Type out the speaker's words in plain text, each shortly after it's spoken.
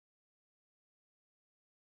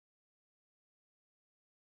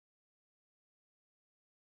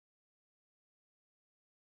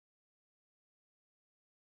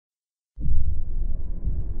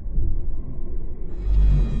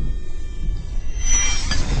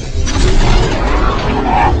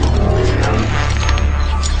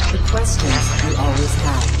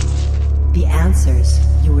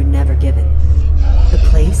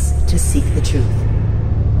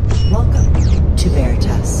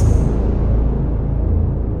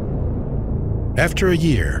After a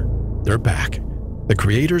year, they're back. The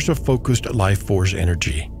creators of Focused Life Force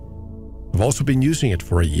Energy. I've also been using it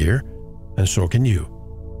for a year, and so can you.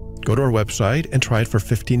 Go to our website and try it for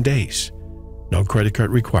 15 days. No credit card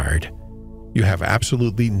required. You have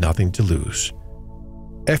absolutely nothing to lose.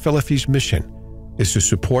 FLFE's mission is to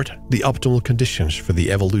support the optimal conditions for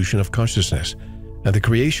the evolution of consciousness and the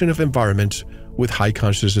creation of environments with high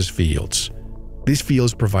consciousness fields. These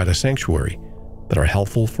fields provide a sanctuary that are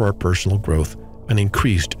helpful for our personal growth and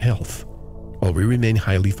increased health, while we remain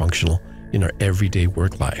highly functional in our everyday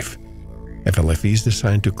work life. FLFE is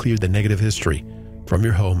designed to clear the negative history from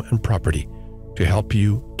your home and property to help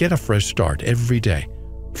you get a fresh start every day,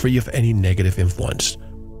 free of any negative influence.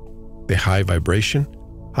 The high vibration,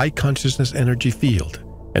 high consciousness energy field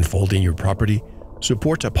enfolding your property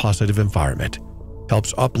supports a positive environment,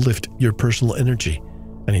 helps uplift your personal energy,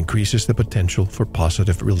 and increases the potential for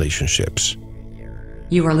positive relationships.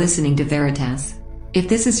 You are listening to Veritas. If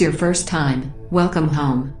this is your first time, welcome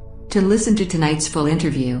home. To listen to tonight's full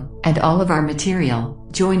interview and all of our material,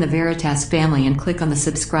 join the Veritas family and click on the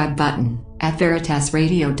subscribe button at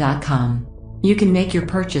veritasradio.com. You can make your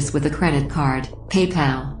purchase with a credit card,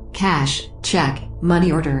 PayPal, cash, check, money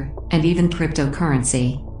order, and even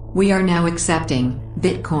cryptocurrency. We are now accepting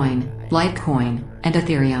Bitcoin, Litecoin, and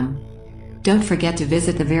Ethereum. Don't forget to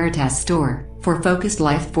visit the Veritas store for Focused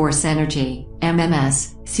Life Force Energy,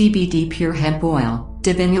 MMS, CBD Pure Hemp Oil,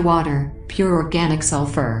 Divinia Water, Pure Organic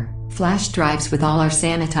Sulfur, flash drives with all our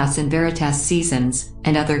Sanitas and Veritas seasons,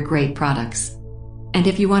 and other great products. And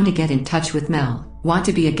if you want to get in touch with Mel, want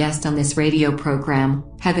to be a guest on this radio program,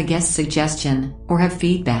 have a guest suggestion, or have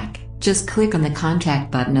feedback, just click on the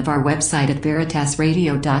contact button of our website at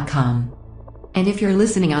veritasradio.com. And if you're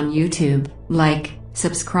listening on YouTube, like,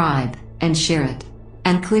 subscribe, and share it.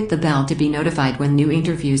 And click the bell to be notified when new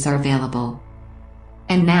interviews are available.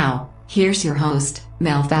 And now, here's your host,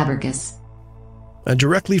 Mel Fabregas. And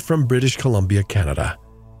directly from British Columbia, Canada,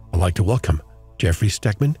 I'd like to welcome Jeffrey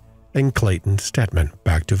Stegman and Clayten Stedmann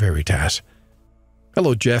back to Veritas.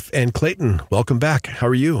 Hello, Jeff and Clayten. Welcome back. How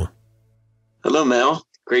are you? Hello, Mel.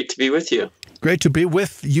 Great to be with you. Great to be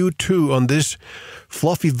with you, too, on this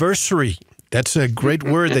Flfe-versary. That's a great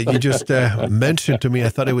word that you just mentioned to me. I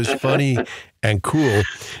thought it was funny and cool.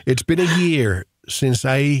 It's been a year since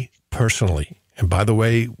I personally, and by the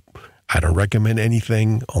way, I don't recommend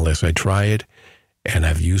anything unless I try it, and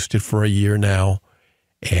I've used it for a year now.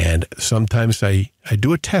 And sometimes I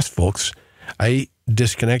do a test, folks. I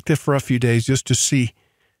disconnect it for a few days just to see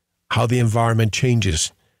how the environment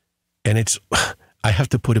changes. And I have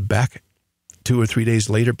to put it back 2 or 3 days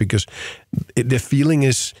later because the feeling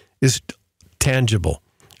is tangible.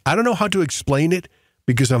 I don't know how to explain it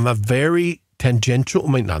because I'm a very tangential,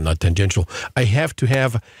 not tangential. I have to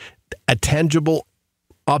have a tangible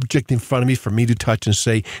object in front of me for me to touch and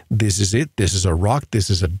say, this is it, this is a rock,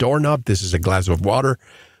 this is a doorknob, this is a glass of water.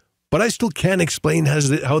 But I still can't explain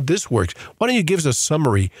how this works. Why don't you give us a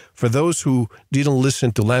summary for those who didn't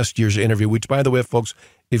listen to last year's interview, which, by the way, folks,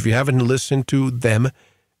 if you haven't listened to them,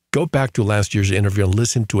 go back to last year's interview and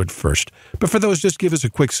listen to it first. But for those, just give us a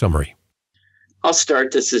quick summary. I'll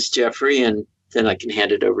start. This is Jeffrey, and then I can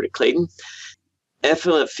hand it over to Clayten.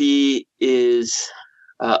 FLFE is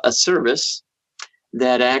a service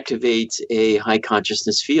that activates a high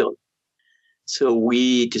consciousness field. So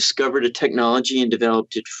we discovered a technology and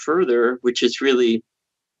developed it further, which is really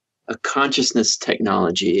a consciousness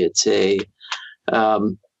technology. It's a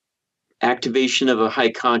activation of a high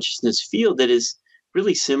consciousness field that is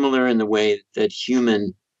really similar in the way that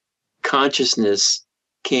human consciousness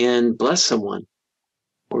can bless someone.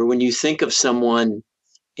 Or when you think of someone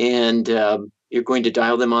and you're going to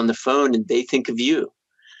dial them on the phone and they think of you.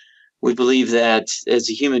 We believe that as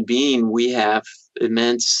a human being, we have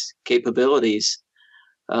immense capabilities,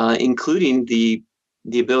 including the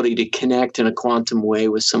ability to connect in a quantum way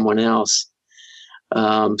with someone else,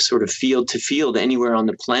 sort of field to field anywhere on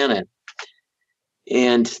the planet.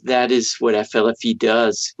 And that is what FLFE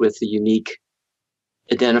does with a unique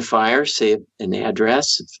identifier, say an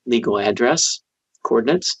address, legal address,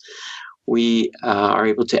 coordinates. We are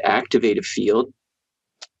able to activate a field,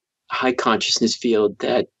 a high consciousness field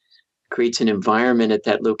that creates an environment at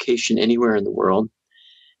that location anywhere in the world.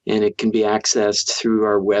 And it can be accessed through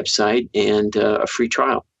our website and a free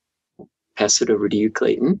trial. Pass it over to you,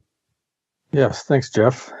 Clayten. Yes, thanks,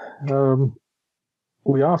 Jeff.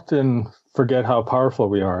 We often forget how powerful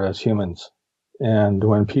we are as humans. And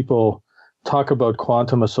when people talk about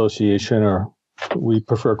quantum association, or we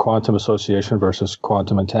prefer quantum association versus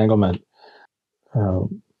quantum entanglement,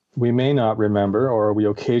 we may not remember, or we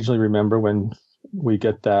occasionally remember when we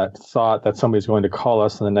get that thought that somebody's going to call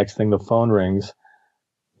us, and the next thing the phone rings,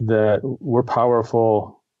 that we're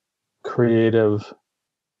powerful, creative,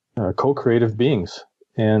 co-creative beings.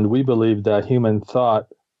 And we believe that human thought,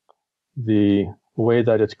 the way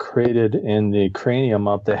that it's created in the cranium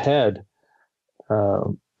of the head,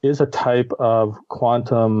 is a type of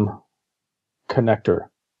quantum connector.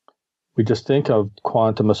 We just think of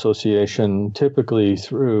quantum association typically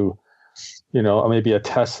through, maybe a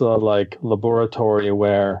Tesla-like laboratory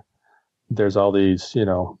where there's all these,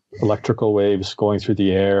 electrical waves going through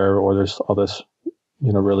the air, or there's all this,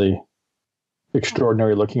 really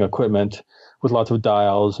extraordinary looking equipment with lots of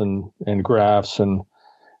dials and graphs and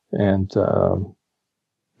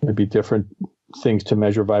maybe different things to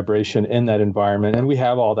measure vibration in that environment. And we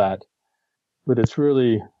have all that, but it's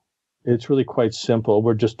really quite simple.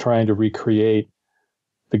 We're just trying to recreate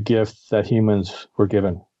the gift that humans were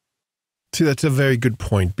given. See, that's a very good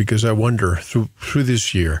point, because I wonder through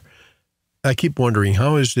this year, I keep wondering,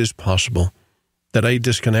 how is this possible that I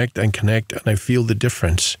disconnect and connect and I feel the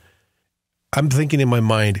difference? I'm thinking in my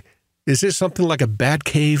mind, is this something like a bat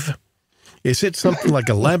cave? Is it something like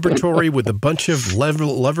a laboratory with a bunch of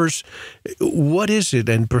levers? What is it?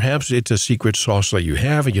 And perhaps it's a secret sauce that you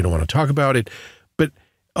have and you don't want to talk about it. But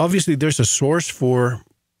obviously there's a source for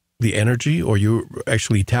the energy, or you're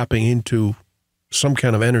actually tapping into some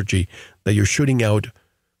kind of energy that you're shooting out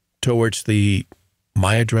towards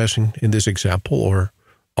my address in this example, or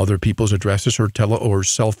other people's addresses, or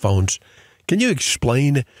cell phones. Can you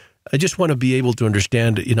explain? I just want to be able to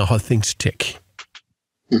understand, how things tick.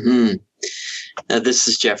 Mm-hmm. This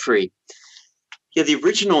is Jeffrey. Yeah, the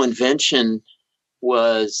original invention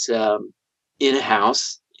was in a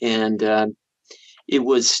house, and it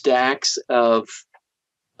was stacks of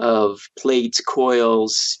plates,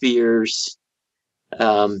 coils, spheres,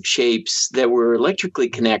 shapes that were electrically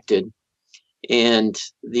connected. And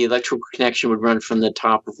the electrical connection would run from the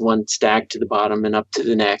top of one stack to the bottom and up to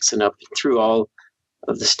the next and up through all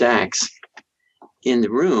of the stacks in the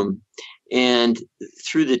room. And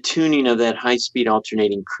through the tuning of that high-speed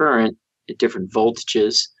alternating current at different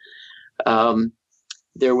voltages,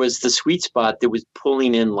 there was the sweet spot that was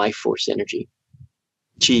pulling in life force energy,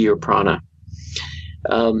 chi or prana.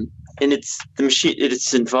 And it's the machine.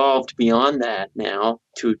 It's evolved beyond that now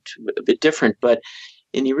to a bit different. But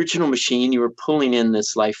in the original machine, you were pulling in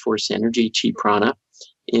this life force energy, chi prana,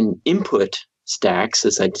 in input stacks,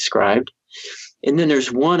 as I described. And then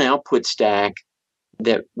there's one output stack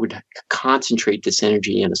that would concentrate this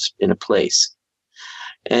energy in a place.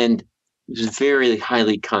 And it was very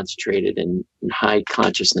highly concentrated and high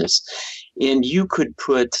consciousness. And you could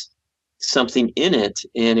put something in it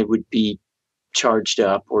and it would be charged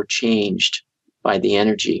up or changed by the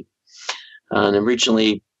energy. And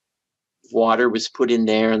originally, water was put in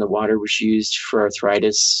there, and the water was used for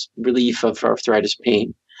relief of arthritis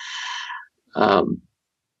pain.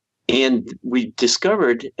 And we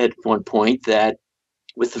discovered at one point that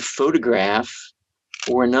with a photograph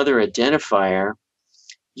or another identifier,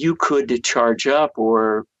 you could charge up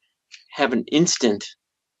or have an instant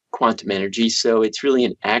quantum energy. So it's really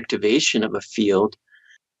an activation of a field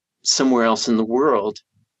somewhere else in the world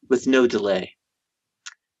with no delay.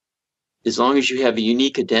 As long as you have a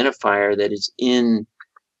unique identifier that is in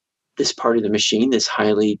this part of the machine, this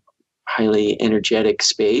highly energetic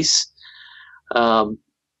space,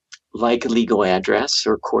 like a legal address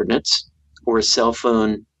or coordinates, or a cell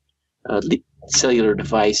phone cellular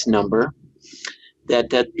device number,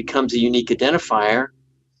 that becomes a unique identifier,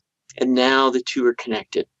 and now the two are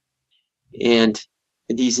connected. And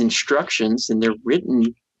these instructions, and they're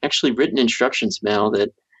written instructions, Mel,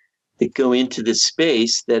 that go into this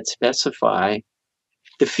space that specify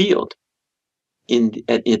the field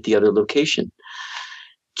at the other location.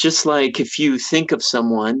 Just like if you think of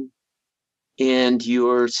someone and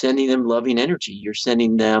you're sending them loving energy, you're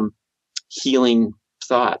sending them healing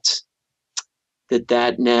thoughts,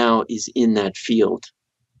 that now is in that field,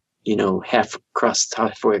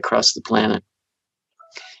 halfway across the planet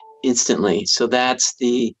instantly. So that's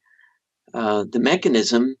the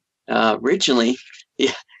mechanism. Originally,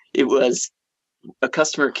 it was a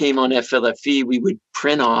customer came on FLFE, we would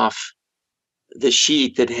print off the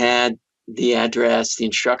sheet that had the address, the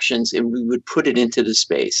instructions, and we would put it into the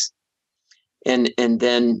space. And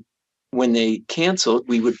then when they canceled,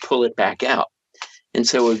 we would pull it back out. And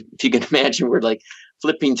so if you can imagine, we're like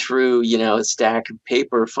flipping through, a stack of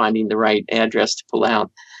paper, finding the right address to pull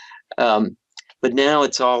out. But now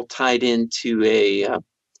it's all tied into a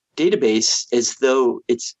database as though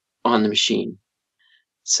it's on the machine.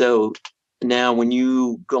 So now when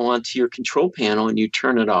you go onto your control panel and you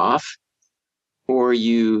turn it off, or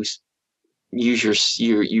you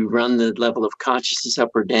you run the level of consciousness up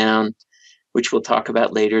or down, which we'll talk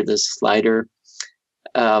about later, the slider.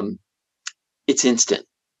 It's instant.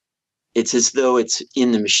 It's as though it's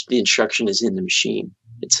in the instruction is in the machine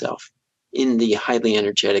itself, in the highly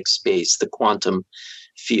energetic space, the quantum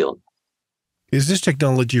field. Is this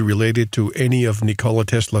technology related to any of Nikola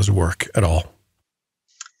Tesla's work at all?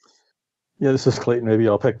 Yeah, this is Clayten. Maybe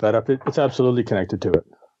I'll pick that up. It's absolutely connected to it.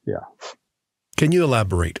 Yeah. Can you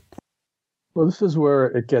elaborate? Well, this is where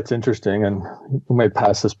it gets interesting, and we might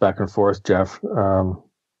pass this back and forth, Jeff. A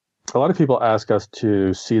lot of people ask us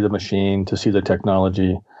to see the machine, to see the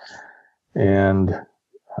technology, and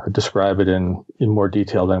describe it in more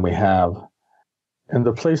detail than we have. And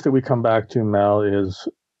the place that we come back to, Mel, is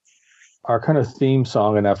our kind of theme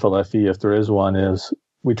song in FLFE, if there is one, is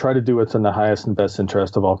we try to do what's in the highest and best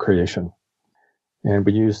interest of all creation. And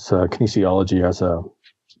we use kinesiology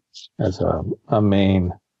as a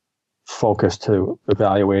main focus to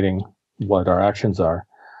evaluating what our actions are.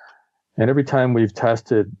 And every time we've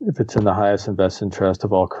tested if it's in the highest and best interest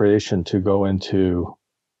of all creation to go into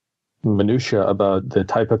minutia about the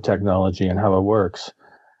type of technology and how it works,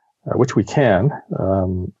 which we can,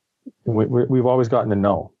 we've always gotten a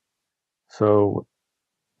no. So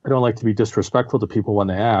I don't like to be disrespectful to people when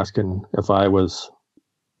they ask. And if I was,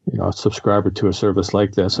 a subscriber to a service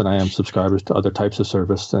like this, and I am subscribers to other types of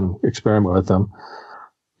service and experiment with them,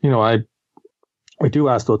 I do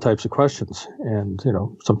ask those types of questions. And,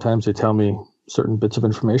 sometimes they tell me certain bits of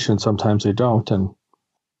information, sometimes they don't. And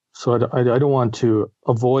so I don't want to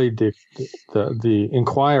avoid the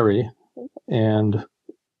inquiry. And,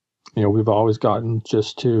 we've always gotten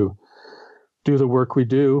just to do the work we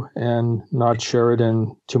do and not share it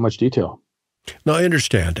in too much detail. No, I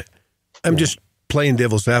understand. I'm just playing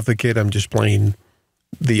devil's advocate. I'm just playing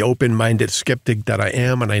the open-minded skeptic that I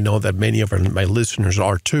am, and I know that many of my listeners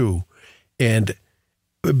are too. And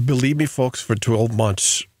believe me, folks, for 12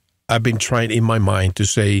 months, I've been trying in my mind to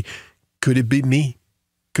say, could it be me?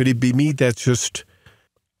 Could it be me that's just,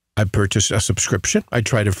 I purchased a subscription. I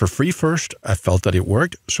tried it for free first. I felt that it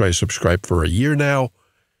worked, so I subscribed for a year now.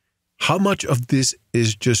 How much of this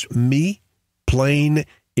is just me playing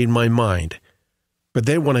in my mind? But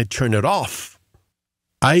then when I turn it off,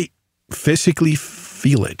 I physically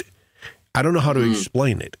feel it. I don't know how to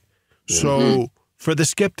explain it. So for the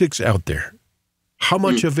skeptics out there, how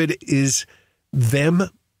much of it is them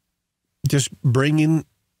just bringing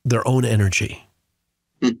their own energy?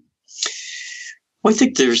 Well, I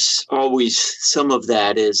think there's always some of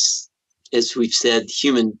that. As we've said,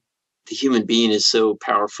 the human being is so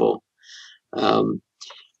powerful. And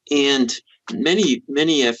many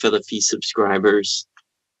FLFE subscribers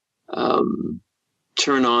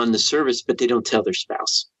turn on the service, but they don't tell their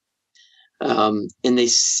spouse. And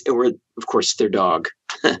or of course their dog,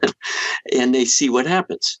 and they see what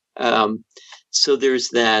happens. So there's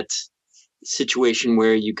that situation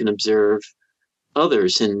where you can observe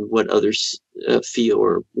others and what others feel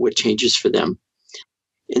or what changes for them.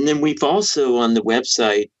 And then we've also on the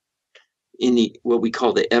website, in what we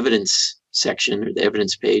call the evidence section or the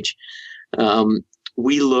evidence page,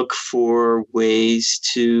 we look for ways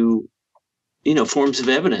to, forms of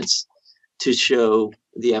evidence to show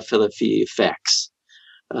the FLFE effects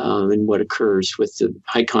and what occurs with the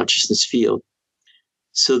high consciousness field.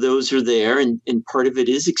 So those are there, and part of it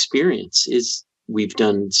is experience. We've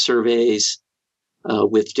done surveys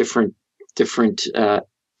with different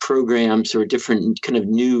programs or different kind of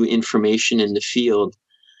new information in the field,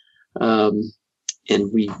 and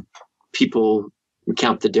people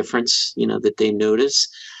count the difference, that they notice,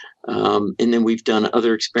 and then we've done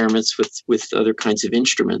other experiments with other kinds of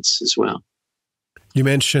instruments as well. You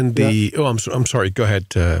mentioned the. Oh, I'm sorry. Go ahead,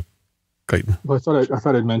 Clayten. Well, I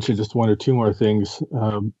thought I'd mention just one or two more things.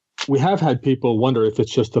 We have had people wonder if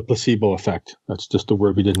it's just a placebo effect. That's just a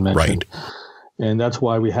word we didn't mention. Right. And that's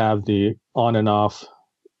why we have the on and off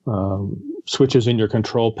switches in your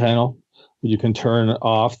control panel. You can turn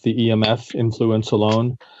off the EMF influence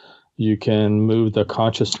alone. You can move the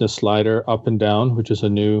consciousness slider up and down, which is a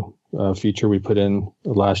new feature we put in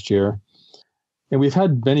last year. And we've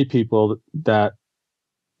had many people that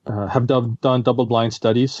have done double-blind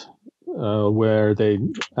studies where they,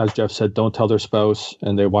 as Jeff said, don't tell their spouse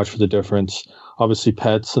and they watch for the difference. Obviously,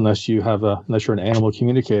 pets, unless you're an animal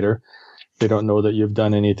communicator, they don't know that you've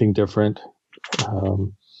done anything different.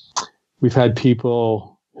 We've had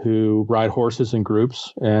people who ride horses in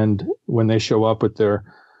groups, and when they show up with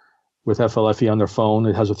FLFE on their phone,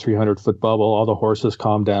 it has a 300-foot bubble. All the horses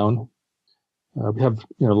calm down. We have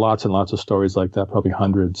lots and lots of stories like that, probably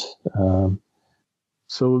hundreds.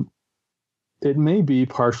 So it may be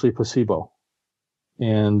partially placebo.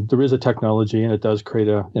 And there is a technology, and it does create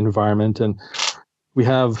an environment. And we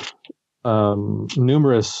have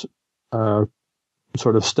numerous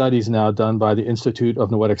sort of studies now done by the Institute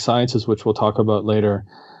of Noetic Sciences, which we'll talk about later,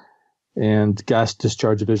 and gas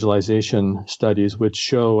discharge visualization studies, which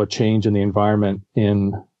show a change in the environment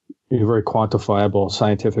in very quantifiable,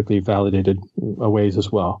 scientifically validated ways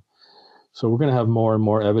as well. So we're going to have more and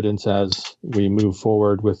more evidence as we move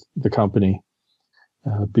forward with the company,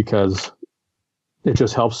 because it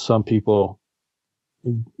just helps some people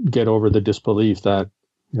get over the disbelief that,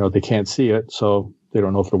 they can't see it, so they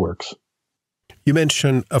don't know if it works. You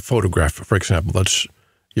mentioned a photograph, for example. That's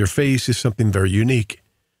your face is something very unique.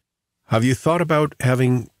 Have you thought about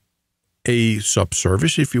having a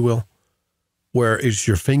subservice, if you will, where it's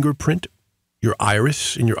your fingerprint, your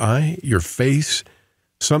iris in your eye, your face,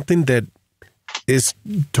 something that is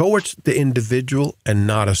towards the individual and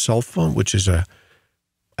not a cell phone, which is an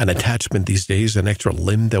attachment these days, an extra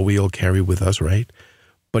limb that we all carry with us, right?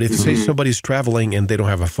 But if, say, somebody's traveling and they don't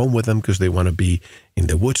have a phone with them because they want to be in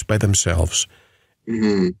the woods by themselves,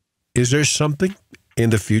 is there something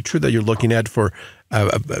in the future that you're looking at for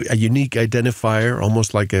a unique identifier,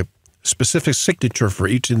 almost like a specific signature for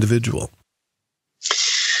each individual?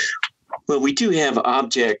 Well, we do have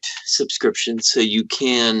object subscriptions, so you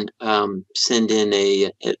can send in a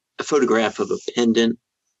photograph of a pendant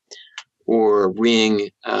or a ring,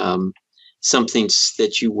 something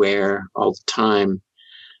that you wear all the time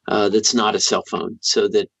that's not a cell phone. So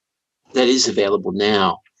that is available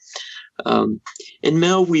now. And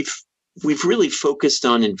Mel, we've really focused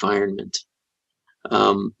on environment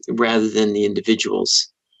rather than the individuals.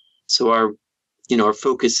 So our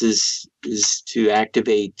focus is to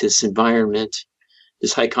activate this environment,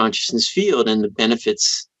 this high consciousness field, and the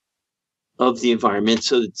benefits of the environment.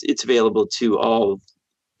 So it's available to all,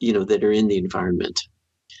 that are in the environment.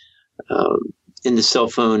 And the cell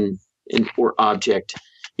phone or object,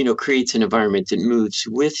 creates an environment that moves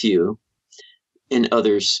with you, and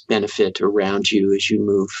others benefit around you as you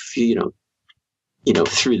move,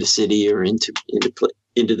 through the city or into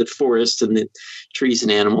the forest, and the trees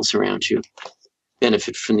and animals around you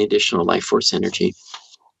benefit from the additional life force energy.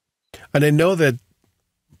 And I know that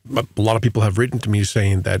a lot of people have written to me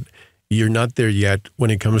saying that you're not there yet when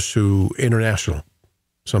it comes to international.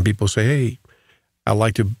 Some people say, hey, I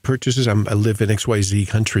like to purchase this. I live in XYZ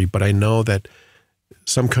country, but I know that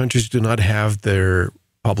some countries do not have their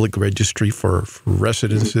public registry for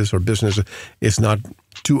residences or businesses. It's not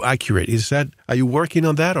too accurate. Are you working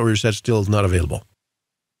on that, or is that still not available?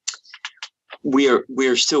 We're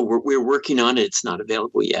working on it. It's not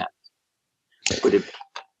available yet, but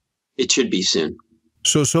it should be soon.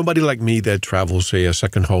 So somebody like me that travels, say, a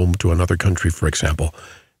second home to another country, for example,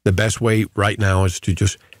 the best way right now is to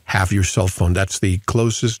just have your cell phone. That's the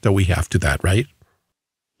closest that we have to that, right?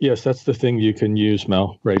 Yes, that's the thing you can use,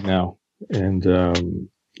 Mel, right now. And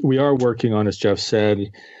we are working on, as Jeff said,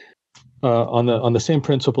 on the same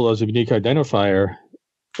principle as a unique identifier.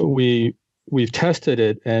 We've tested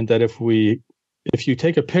it, and that if you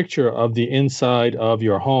take a picture of the inside of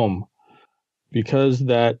your home, because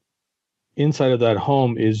that inside of that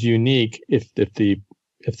home is unique, if the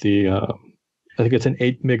I think it's an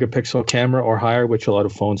 8 megapixel camera or higher, which a lot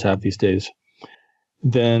of phones have these days,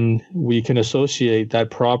 then we can associate that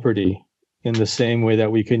property in the same way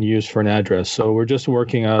that we can use for an address. So we're just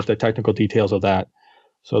working out the technical details of that.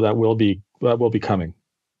 So that will be coming.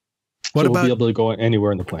 We'll be able to go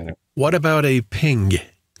anywhere on the planet. What about a ping,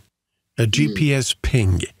 a GPS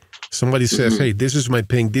ping? Somebody says, hey, this is my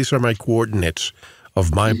ping. These are my coordinates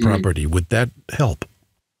of my property. Would that help?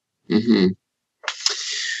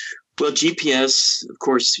 Well, GPS, of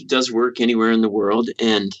course, does work anywhere in the world.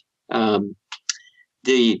 And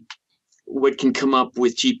what can come up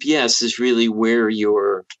with GPS is really where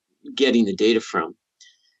you're getting the data from.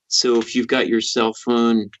 So if you've got your cell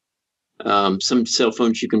phone, some cell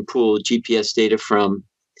phones you can pull GPS data from,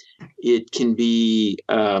 it can be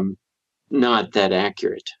not that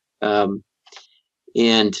accurate.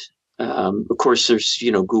 And of course, there's,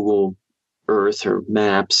 Google Earth or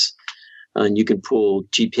Maps, and you can pull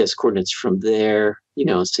GPS coordinates from there,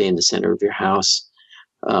 say in the center of your house.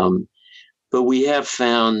 But we have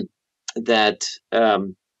found that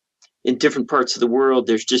in different parts of the world,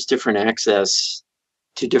 there's just different access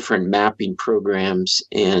to different mapping programs.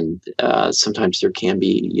 And sometimes there can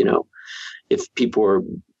be, if people are,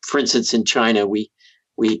 for instance, in China, we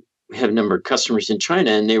have a number of customers in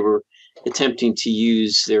China, and they were attempting to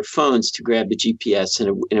use their phones to grab the GPS,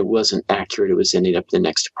 and it wasn't accurate. It was ending up in the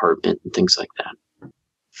next apartment and things like that.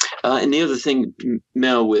 And the other thing,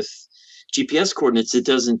 Mel, with GPS coordinates, it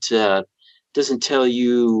doesn't tell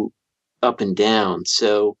you up and down.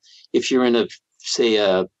 So if you're in say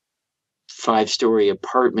a 5-story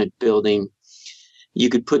apartment building, you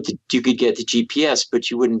could get the GPS, but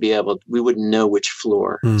we wouldn't know which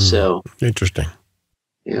floor. So interesting.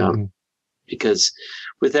 Yeah. Because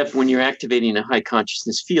with that, when you're activating a high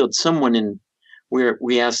consciousness field,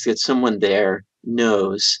 we ask that someone there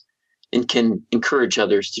knows and can encourage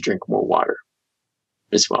others to drink more water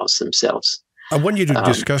as well as themselves. I want you to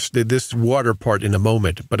discuss this water part in a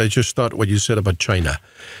moment, but I just thought what you said about China.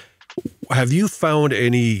 Have you found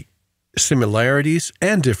any similarities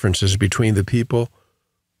and differences between the people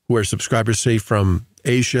who are subscribers, say, from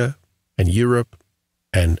Asia and Europe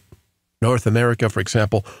and North America, for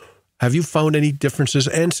example? Have you found any differences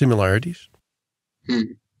and similarities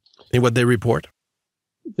in what they report?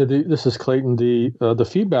 Yeah, this is Clayten. The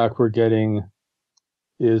feedback we're getting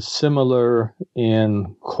is similar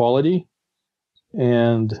in quality.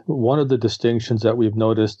 And one of the distinctions that we've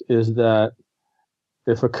noticed is that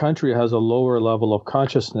if a country has a lower level of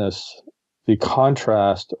consciousness, the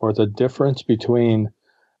contrast or the difference between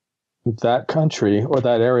that country or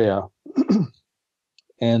that area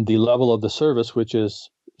and the level of the service, which is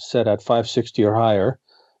set at 560 or higher,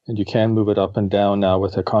 and you can move it up and down now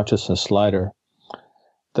with a consciousness slider,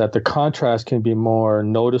 that the contrast can be more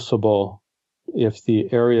noticeable if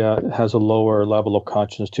the area has a lower level of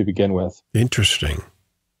consciousness to begin with. Interesting.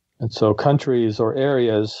 And so countries or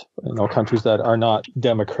areas, countries that are not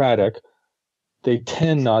democratic, they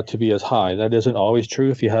tend not to be as high. That isn't always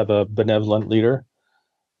true if you have a benevolent leader.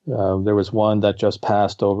 There was one that just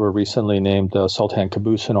passed over recently named Sultan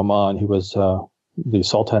Qaboos in Oman. He was the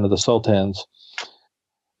Sultan of the Sultans.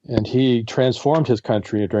 And he transformed his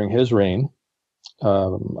country during his reign.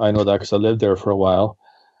 I know that because I lived there for a while.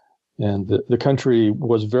 And the country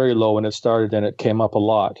was very low when it started, and it came up a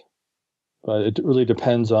lot. But it really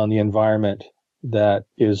depends on the environment that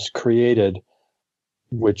is created,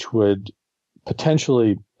 which would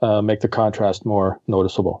potentially make the contrast more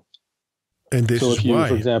noticeable. And this is why,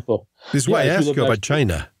 for example, this is why I asked you about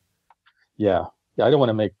China. Yeah, I don't want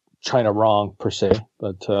to make China wrong per se,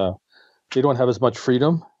 but they don't have as much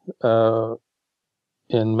freedom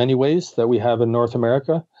in many ways that we have in North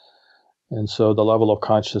America. And so the level of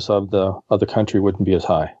consciousness of the country wouldn't be as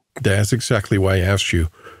high. That's exactly why I asked you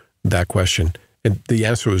that question. And the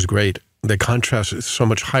answer was great. The contrast is so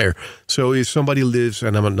much higher. So if somebody lives,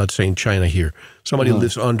 and I'm not saying China here, somebody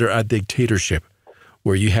lives under a dictatorship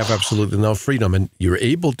where you have absolutely no freedom and you're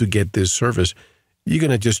able to get this service, you're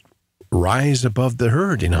going to just rise above the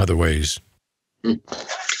herd in other ways.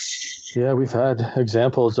 Yeah, we've had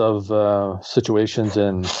examples of situations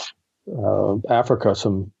in Africa,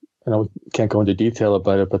 we can't go into detail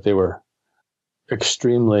about it, but they were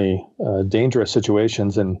extremely dangerous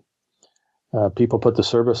situations, and people put the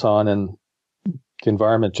service on, and the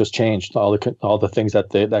environment just changed. All the things that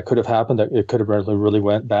could have happened, that it could have really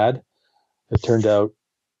went bad. It turned out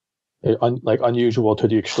unusual to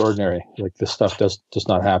the extraordinary. Like this stuff does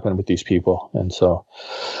not happen with these people, and so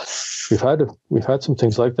we've had some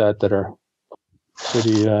things like that are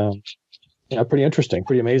pretty interesting,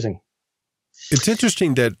 pretty amazing. It's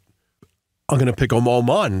interesting that I'm going to pick on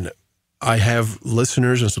Oman. I have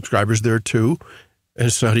listeners and subscribers there too, in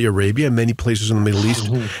Saudi Arabia, many places in the Middle East.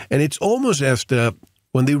 And it's almost as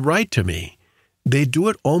when they write to me, they do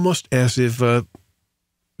it almost as if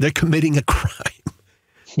they're committing a crime.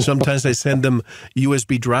 Sometimes I send them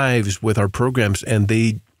USB drives with our programs, and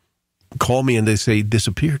they call me and they say,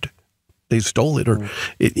 disappeared. They stole it. Or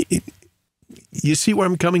you see where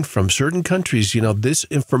I'm coming from. Certain countries, this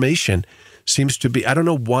information seems to be, I don't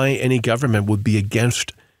know why any government would be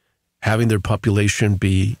against having their population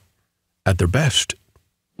be at their best,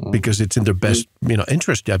 because it's in their best,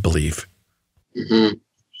 interest, I believe. Yeah,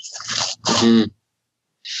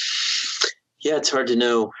 it's hard to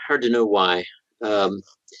know why.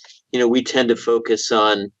 We tend to focus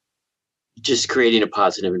on just creating a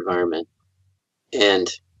positive environment, and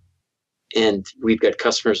we've got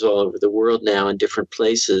customers all over the world now in different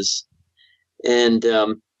places, and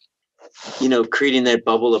creating that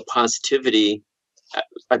bubble of positivity,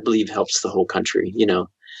 I believe, helps the whole country.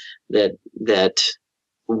 That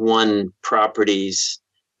one property's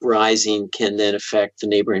rising can then affect the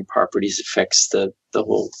neighboring properties, affects the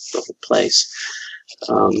whole place.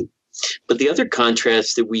 But the other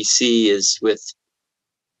contrast that we see is with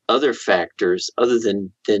other factors other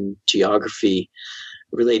than geography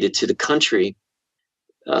related to the country.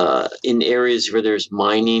 In areas where there's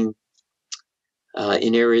mining,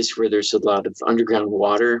 in areas where there's a lot of underground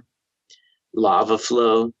water, lava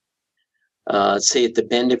flow, say at the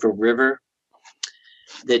bend of a river,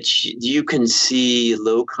 that you can see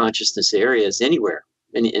low consciousness areas anywhere.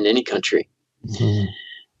 in any country.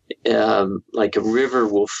 Like a river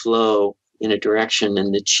will flow in a direction,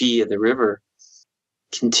 and the chi of the river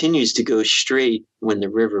continues to go straight when the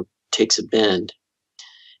river takes a bend.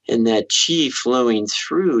 And that chi flowing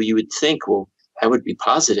through, you would think, well, that would be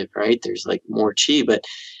positive, right? There's like more chi, but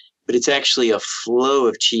it's actually a flow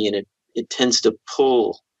of chi, and it tends to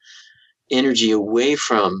pull energy away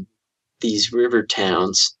from these river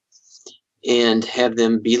towns and have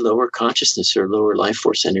them be lower consciousness or lower life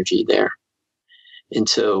force energy there. And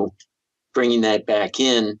so bringing that back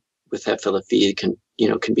in with FLFE can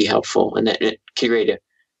be helpful, and that it can create a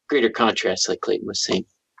greater contrast, like Clayten was saying.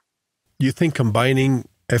 You think combining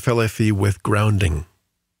FLFE with grounding,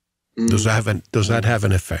 does that have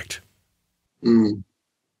an effect?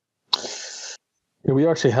 We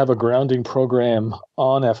actually have a grounding program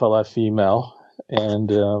on FLFE, Mel, and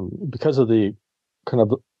because of the kind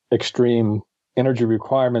of extreme energy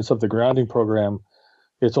requirements of the grounding program,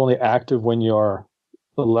 it's only active when you're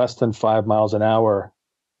less than 5 miles an hour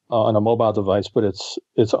on a mobile device, but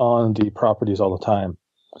it's on the properties all the time.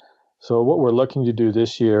 So what we're looking to do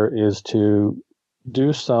this year is to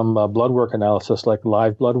do some blood work analysis, like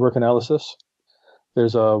live blood work analysis.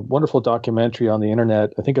 There's a wonderful documentary on the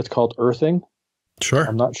internet. I think it's called Earthing. Sure.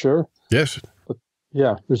 I'm not sure. Yes. But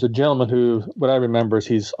yeah, there's a gentleman who, what I remember is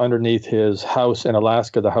he's underneath his house in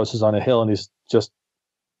Alaska. The house is on a hill, and he's just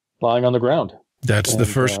lying on the ground. That's the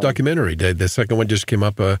first documentary. The second one just came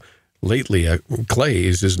up lately. Clay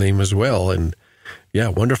is his name as well. And yeah,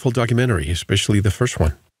 wonderful documentary, especially the first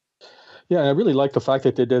one. Yeah, and I really like the fact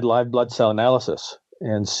that they did live blood cell analysis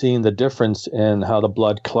and seeing the difference in how the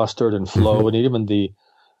blood clustered and flowed, and even the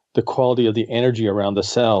quality of the energy around the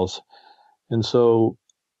cells. And so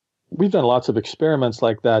we've done lots of experiments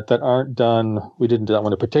like that aren't done. We didn't do that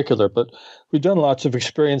one in particular, but we've done lots of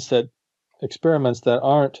experiments that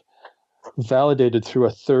aren't validated through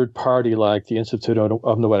a third party like the Institute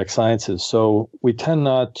of Noetic Sciences. So we tend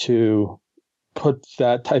not to put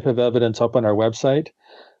that type of evidence up on our website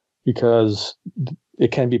because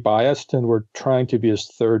it can be biased, and we're trying to be as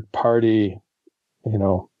third party,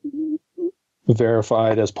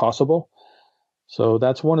 verified as possible. So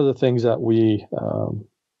that's one of the things that we'd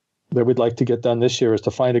like to get done this year, is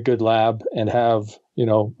to find a good lab and have,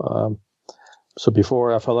 so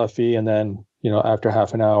before FLFE, and then, after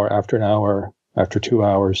half an hour, after an hour, after 2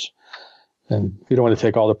 hours. And you don't want to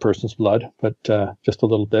take all the person's blood, but just a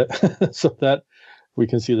little bit so that we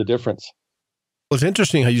can see the difference. Well, it's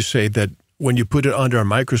interesting how you say that when you put it under a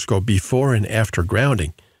microscope before and after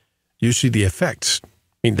grounding, you see the effects.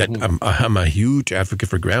 I mean, I'm a huge advocate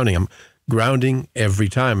for grounding. I'm grounding every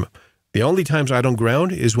time. The only times I don't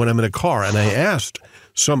ground is when I'm in a car. And I asked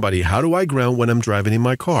somebody, how do I ground when I'm driving in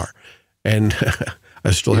my car? And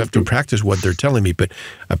I still have to practice what they're telling me. But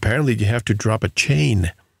apparently you have to drop a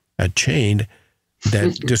chain that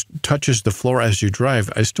just touches the floor as you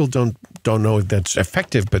drive. I still don't know if that's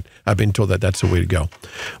effective, but I've been told that that's the way to go.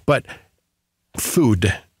 But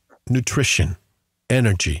food, nutrition,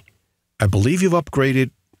 energy. I believe you've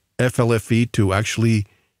upgraded FLFE to actually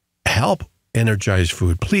help energize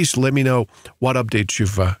food. Please let me know what updates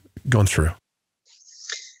you've gone through.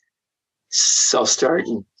 So I'll start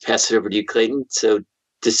and pass it over to you, Clayten. So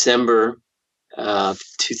December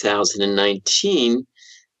 2019,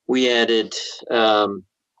 we added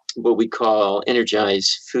what we call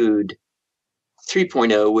Energize Food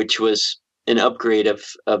 3.0, which was an upgrade of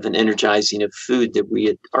an energizing of food that we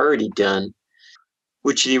had already done,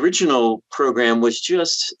 which the original program was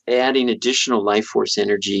just adding additional life force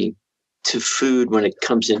energy to food when it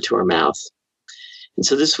comes into our mouth. And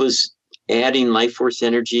so this was adding life force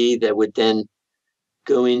energy that would then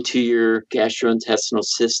go into your gastrointestinal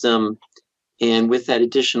system. And with that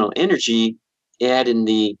additional energy, add in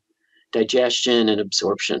the digestion and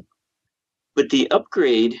absorption. But the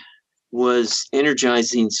upgrade was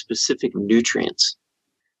energizing specific nutrients.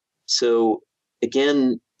 So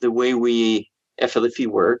again, the way FLFE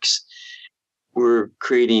works, we're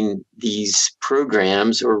creating these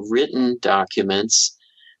programs or written documents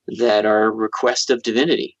that are a request of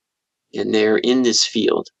divinity, and they're in this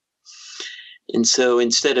field. And so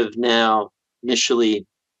instead of now initially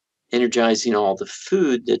energizing all the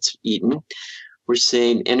food that's eaten, we're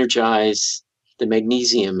saying energize the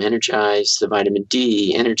magnesium, energize the vitamin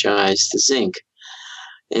D, energize the zinc.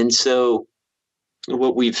 And so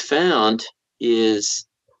what we've found is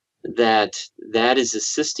that is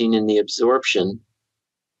assisting in the absorption,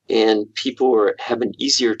 and people have an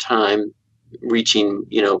easier time reaching,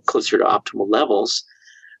 closer to optimal levels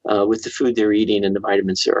with the food they're eating and the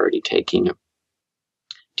vitamins they're already taking.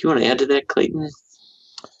 Do you want to add to that, Clayten?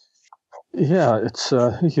 Yeah, it's.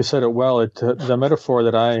 I think you said it well. The metaphor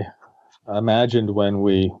that I imagined when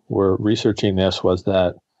we were researching this was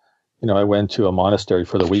that, I went to a monastery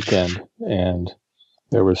for the weekend, and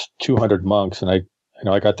there was 200 monks, and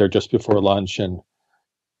I got there just before lunch, and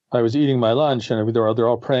I was eating my lunch, and they're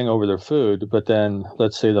all praying over their food. But then,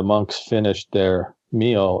 let's say the monks finished their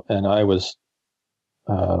meal, and I was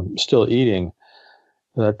still eating,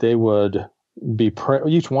 that they would be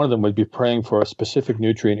each one of them would be praying for a specific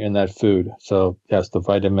nutrient in that food. So yes, the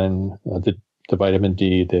vitamin, the vitamin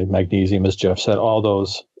D, the magnesium, as Jeff said, all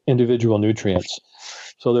those individual nutrients.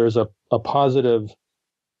 So there's a positive,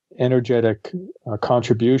 energetic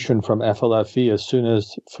contribution from FLFE as soon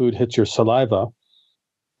as food hits your saliva.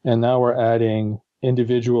 And now we're adding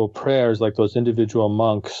individual prayers, like those individual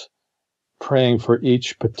monks praying for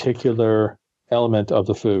each particular element of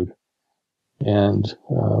the food. And,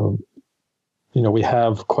 we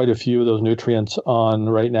have quite a few of those nutrients on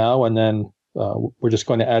right now, and then we're just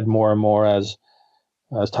going to add more and more as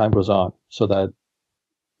time goes on, so that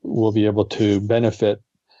we'll be able to benefit,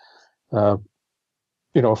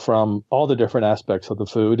 from all the different aspects of the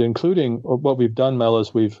food, including what we've done, Mel,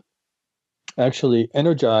 is we've actually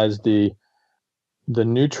energized the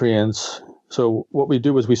nutrients. So what we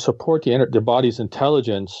do is we support the body's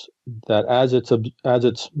intelligence, that as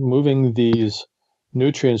it's moving these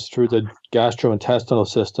nutrients through the gastrointestinal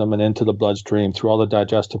system and into the bloodstream, through all the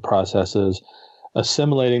digestive processes,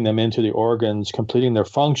 assimilating them into the organs, completing their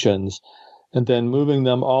functions, and then moving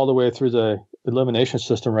them all the way through the elimination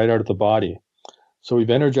system right out of the body. So we've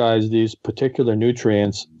energized these particular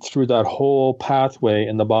nutrients through that whole pathway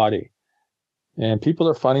in the body. And people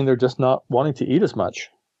are finding they're just not wanting to eat as much.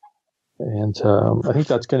 And I think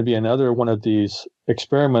that's going to be another one of these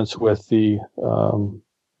experiments with the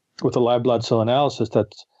live blood cell analysis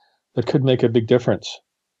that could make a big difference.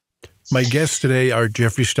 My guests today are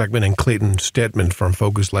Jeffrey Stegman and Clayten Stedmann from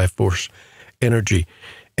Focus Life Force Energy.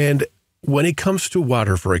 And when it comes to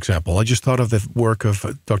water, for example, I just thought of the work of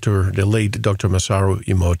the late Dr. Masaru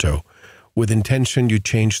Emoto. With intention, you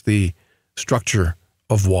change the structure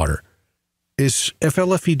of water. Is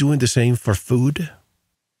FLFE doing the same for food?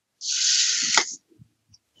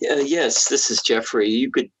 Yes, this is Jeffrey.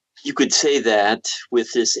 You could say that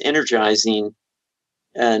with this energizing,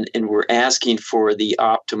 and we're asking for the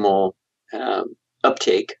optimal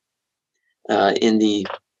uptake in the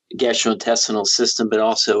gastrointestinal system, but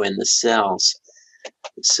also in the cells.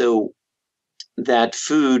 So that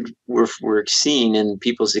food we're seeing in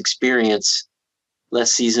people's experience,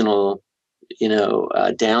 less seasonal,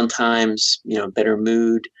 downtimes, better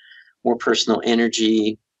mood, more personal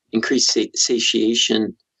energy, increased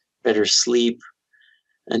satiation, better sleep.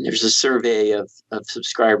 And there's a survey of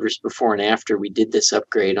subscribers before and after we did this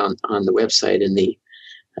upgrade on the website in the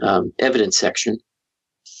evidence section.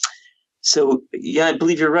 So, yeah, I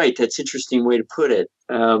believe you're right. That's an interesting way to put it.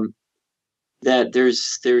 That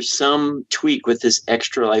there's some tweak with this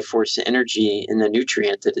extra life force energy in the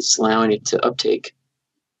nutrient that it's allowing it to uptake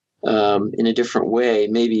in a different way.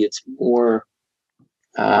 Maybe it's more,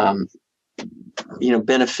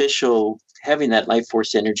 beneficial having that life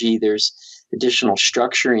force energy. There's additional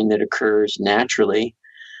structuring that occurs naturally.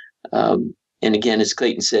 And again, as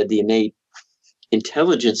Clayten said, the innate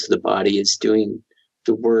intelligence of the body is doing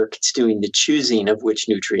the work. It's doing the choosing of which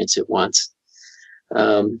nutrients it wants.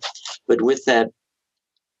 But with that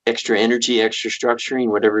extra energy, extra structuring,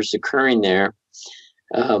 whatever's occurring there,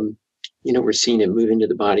 we're seeing it move into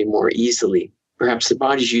the body more easily. Perhaps the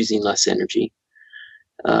body's using less energy,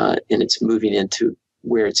 and it's moving into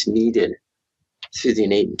where it's needed through the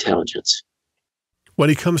innate intelligence. When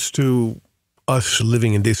it comes to us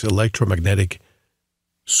living in this electromagnetic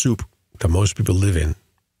soup that most people live in,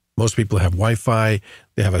 most people have Wi-Fi,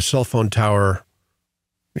 they have a cell phone tower,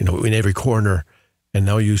 in every corner, and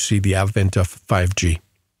now you see the advent of 5G,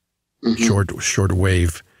 short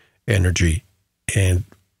wave energy. And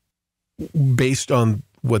based on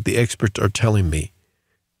what the experts are telling me,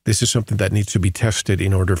 this is something that needs to be tested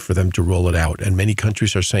in order for them to roll it out. And many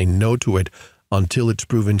countries are saying no to it until it's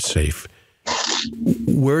proven safe.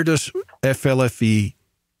 Where does FLFE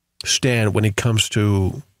stand when it comes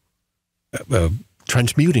to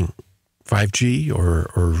transmuting 5G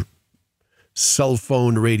or cell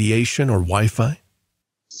phone radiation or Wi-Fi?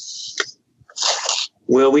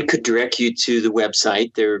 Well, we could direct you to the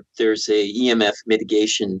website. There's a EMF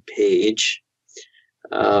mitigation page.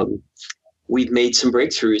 We've made some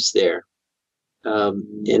breakthroughs there.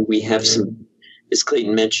 And we have some, as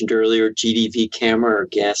Clayten mentioned earlier, GDV camera or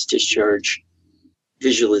gas discharge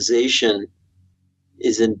visualization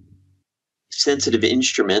is a sensitive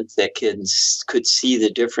instrument that could see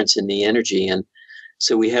the difference in the energy. And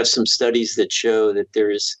So we have some studies that show that there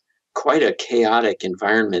is quite a chaotic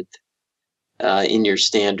environment in your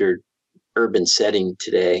standard urban setting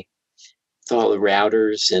today, with all the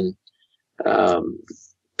routers and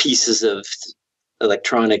pieces of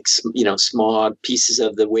electronics, smog, pieces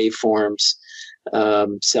of the waveforms,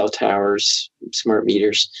 cell towers, smart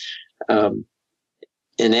meters. And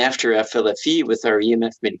after FLFE with our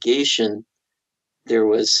EMF mitigation, there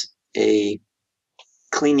was a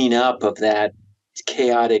cleaning up of that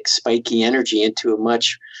chaotic, spiky energy into a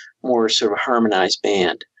much more sort of harmonized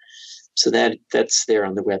band. So that's there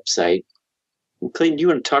on the website. And Clayten, do you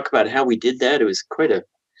want to talk about how we did that? It was quite an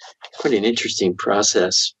interesting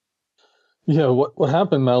process. Yeah, what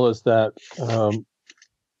happened, Mel, is that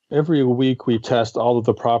every week we test all of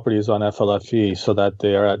the properties on FLFE so that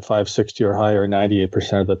they are at 560 or higher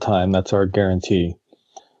 98% of the time. That's our guarantee.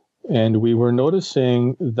 And we were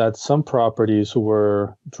noticing that some properties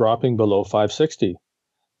were dropping below 560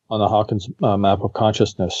 on the Hawkins map of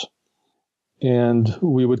consciousness. And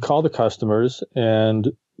we would call the customers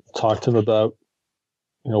and talk to them about,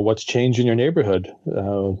 what's changed in your neighborhood.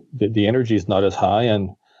 The energy is not as high,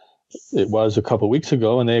 and it was a couple of weeks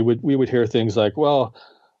ago. And we would hear things like, "Well,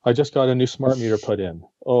 I just got a new smart meter put in.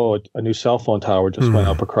 Oh, a new cell phone tower just went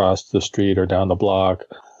up across the street or down the block,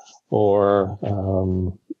 or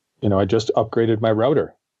I just upgraded my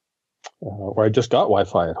router, or I just got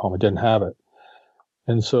Wi-Fi at home. I didn't have it."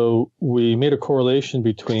 And so we made a correlation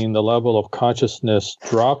between the level of consciousness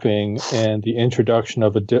dropping and the introduction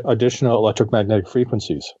of additional electromagnetic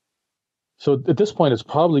frequencies. So at this point, it's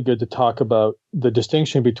probably good to talk about the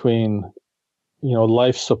distinction between,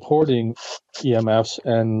 life supporting EMFs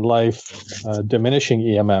and life diminishing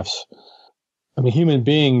EMFs. I mean, human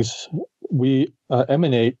beings, we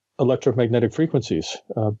emanate electromagnetic frequencies.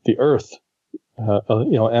 The Earth,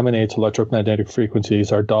 emanates electromagnetic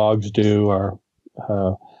frequencies. Our dogs do.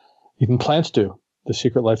 Even plants do. The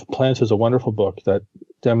Secret Life of Plants is a wonderful book that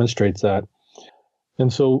demonstrates that.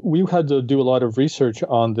 And so we had to do a lot of research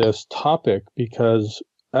on this topic because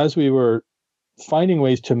as we were finding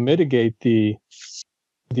ways to mitigate the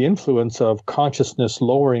influence of consciousness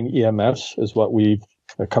lowering EMFs, is what we've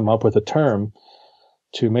come up with a term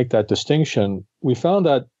to make that distinction, we found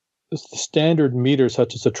that the standard meter,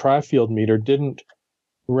 such as a tri-field meter, didn't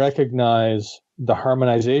recognize the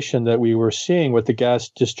harmonization that we were seeing with the gas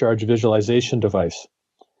discharge visualization device.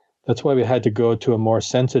 That's why we had to go to a more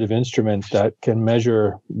sensitive instrument that can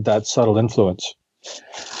measure that subtle influence.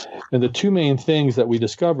 And the two main things that we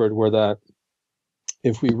discovered were that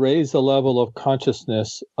if we raise the level of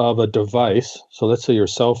consciousness of a device, so let's say your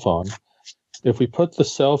cell phone, if we put the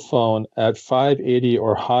cell phone at 580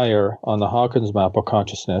 or higher on the Hawkins map of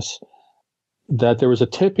consciousness, that there was a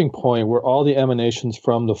tipping point where all the emanations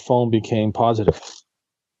from the phone became positive.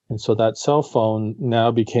 And so that cell phone now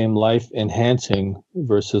became life-enhancing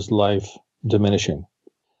versus life-diminishing.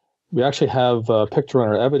 We actually have a picture on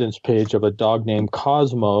our evidence page of a dog named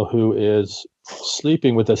Cosmo who is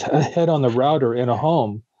sleeping with his head on the router in a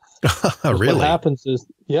home. Really? What happens is,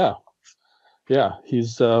 yeah,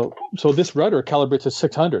 he's so this router calibrates at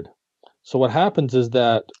 600. So what happens is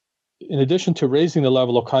that in addition to raising the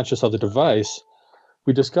level of consciousness of the device,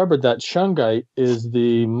 we discovered that shungite is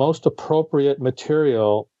the most appropriate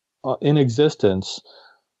material in existence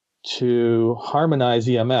to harmonize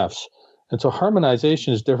EMFs. And so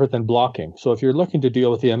harmonization is different than blocking. So if you're looking to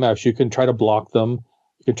deal with EMFs, you can try to block them,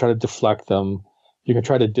 you can try to deflect them, you can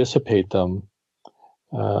try to dissipate them,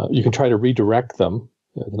 you can try to redirect them,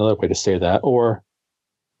 another way to say that, or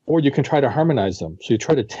you can try to harmonize them. So you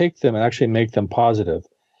try to take them and actually make them positive.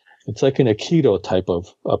 It's like an Aikido type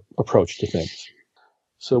of approach to things.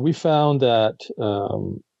 So we found that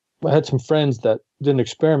I had some friends that did an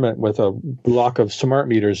experiment with a block of smart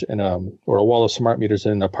meters or a wall of smart meters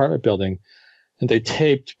in an apartment building, and they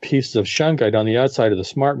taped pieces of shungite on the outside of the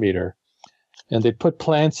smart meter, and they put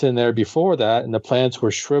plants in there before that, and the plants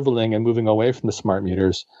were shriveling and moving away from the smart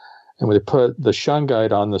meters. And when they put the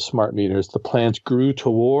shungite on the smart meters, the plants grew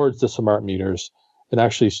towards the smart meters and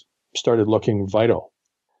actually started looking vital.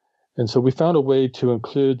 And so we found a way to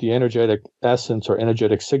include the energetic essence or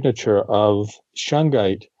energetic signature of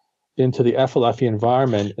shungite into the FLFE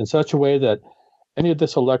environment in such a way that any of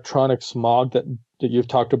this electronic smog that you've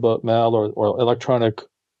talked about, Mel, or electronic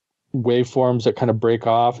waveforms that kind of break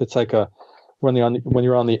off, it's like when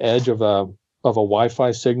you're on the edge of a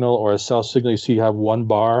Wi-Fi signal or a cell signal, you see you have one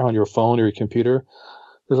bar on your phone or your computer.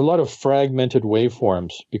 There's a lot of fragmented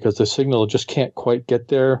waveforms because the signal just can't quite get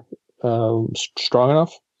there strong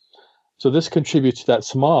enough. So this contributes to that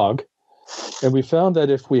smog. And we found that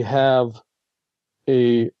if we have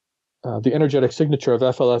the energetic signature of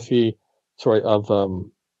FLFE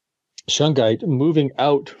shungite moving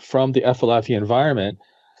out from the Flfe environment,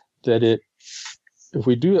 that if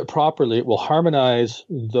we do it properly, it will harmonize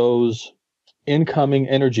those incoming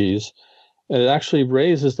energies, and it actually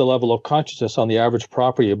raises the level of consciousness on the average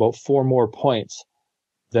property about 4 more points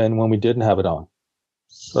than when we didn't have it on.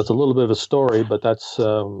 So that's a little bit of a story, but that's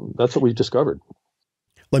what we've discovered.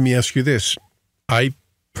 Let me ask you this. I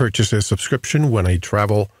purchase a subscription when I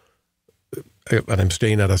travel and I'm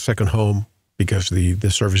staying at a second home because the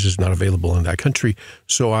service is not available in that country.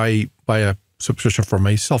 So I buy a subscription for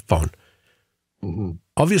my cell phone. Mm-hmm.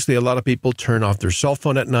 Obviously, a lot of people turn off their cell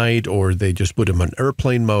phone at night or they just put them on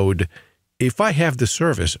airplane mode. If I have the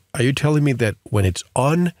service, are you telling me that when it's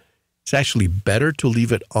on, it's actually better to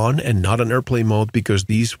leave it on and not on airplane mode because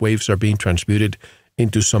these waves are being transmuted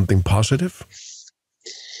into something positive?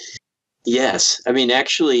 Yes. I mean,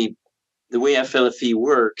 actually, the way Flfe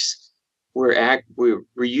works, we're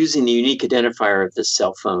using the unique identifier of the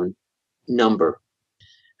cell phone number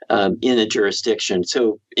in a jurisdiction.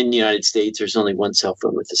 So in the United States, there's only one cell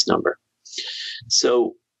phone with this number.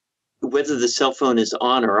 So whether the cell phone is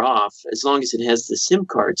on or off, as long as it has the SIM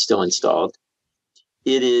card still installed,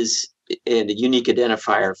 it is a unique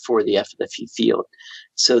identifier for the Flfe field.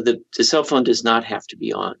 So the cell phone does not have to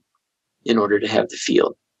be on in order to have the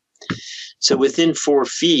field. So within 4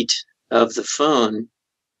 feet of the phone,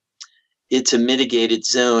 it's a mitigated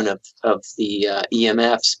zone of the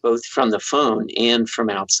EMFs, both from the phone and from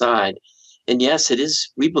outside. And yes, it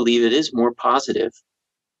is. We believe it is more positive.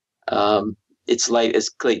 It's life, as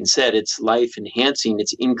Clayten said, it's life enhancing.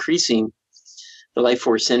 It's increasing the life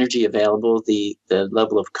force energy available, the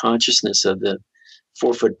level of consciousness of the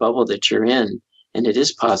 4-foot bubble that you're in, and it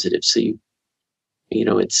is positive. So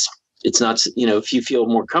it's not, if you feel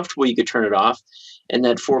more comfortable, you could turn it off, and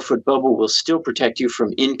that 4-foot bubble will still protect you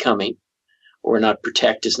from incoming, or not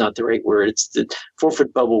protect is not the right word. It's the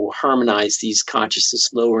 4-foot bubble will harmonize these consciousness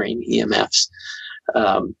lowering EMFs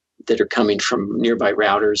that are coming from nearby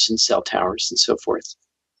routers and cell towers and so forth.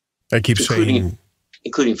 Including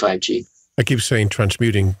 5G. I keep saying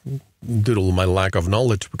transmuting due to my lack of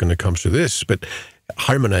knowledge when it comes to this, but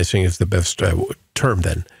harmonizing is the best term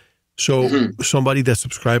then. So somebody that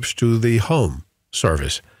subscribes to the home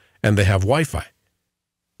service and they have Wi-Fi,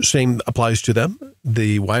 same applies to them.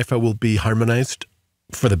 The Wi-Fi will be harmonized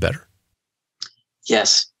for the better.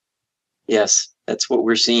 Yes, that's what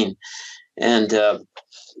we're seeing. And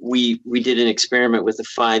we did an experiment with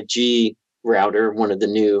a 5G router, one of the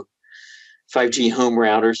new 5G home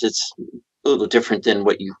routers. It's a little different than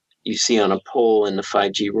what you see on a pole in the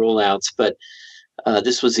 5G rollouts, but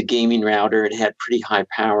this was a gaming router. It had pretty high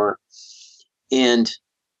power. And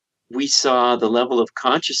we saw the level of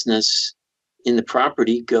consciousness in the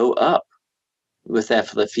property go up with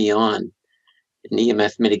Flfe on and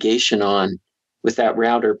EMF mitigation on with that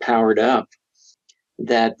router powered up.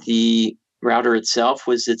 That the router itself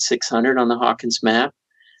was at 600 on the Hawkins map.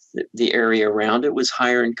 The area around it was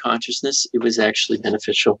higher in consciousness. It was actually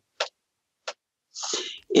beneficial.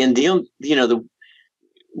 And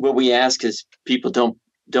what we ask is people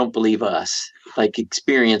don't believe us, like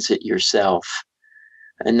experience it yourself.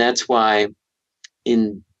 And that's why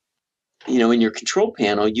in your control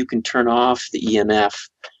panel, you can turn off the EMF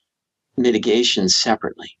mitigation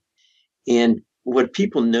separately. And what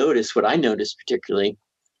people notice, what I notice particularly,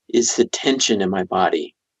 is the tension in my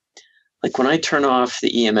body. Like when I turn off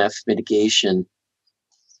the EMF mitigation,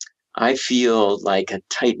 I feel like a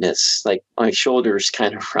tightness, like my shoulders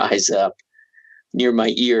kind of rise up near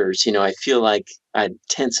my ears. I feel like I'm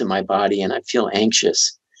tense in my body and I feel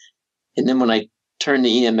anxious. And then when I turn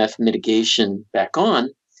the EMF mitigation back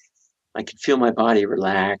on, I can feel my body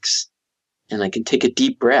relax and I can take a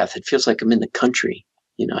deep breath. It feels like I'm in the country.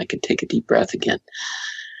 I can take a deep breath again.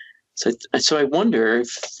 So I wonder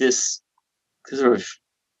if this sort of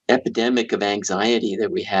epidemic of anxiety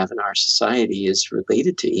that we have in our society is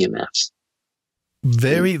related to EMFs.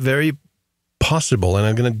 Very, very possible.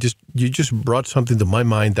 And you just brought something to my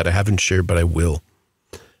mind that I haven't shared, but I will.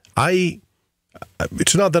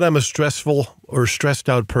 It's not that I'm a stressful or stressed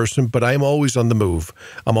out person, but I'm always on the move.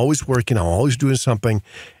 I'm always working. I'm always doing something.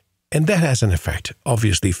 And that has an effect,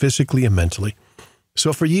 obviously, physically and mentally.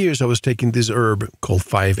 So for years, I was taking this herb called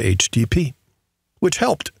 5-HTP, which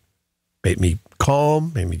helped. Made me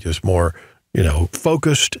calm, made me just more,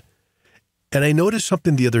 focused. And I noticed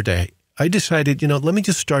something the other day. I decided, let me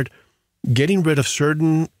just start getting rid of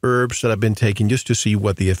certain herbs that I've been taking just to see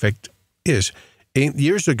what the effect is. 8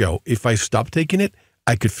 years ago, if I stopped taking it,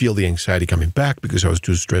 I could feel the anxiety coming back because I was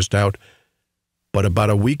too stressed out. But about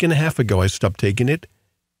a week and a half ago, I stopped taking it,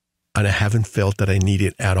 and I haven't felt that I need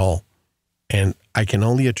it at all. And I can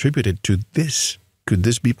only attribute it to this. Could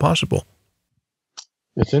this be possible?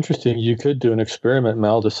 It's interesting. You could do an experiment,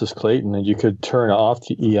 Mel. This is Clayten, and you could turn off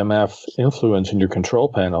the EMF influence in your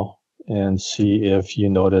control panel and see if you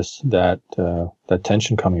notice that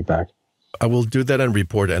tension coming back. I will do that and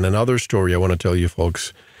report. And another story I want to tell you,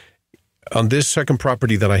 folks. On this second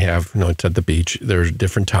property that I have, it's at the beach. There's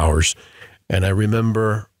different towers. And I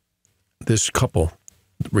remember this couple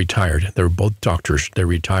retired. They were both doctors. They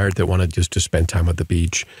retired. They wanted just to spend time at the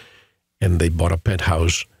beach. And they bought a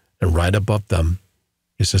penthouse. And right above them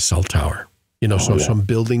is a cell tower. Some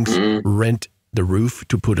buildings rent the roof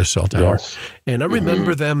to put a cell tower. Yes. And I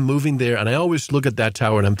remember them moving there. And I always look at that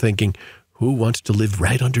tower and I'm thinking, who wants to live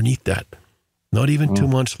right underneath that? Not even 2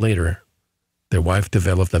 months later, their wife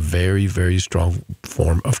developed a very, very strong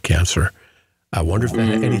form of cancer. I wonder if that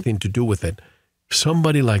had anything to do with it.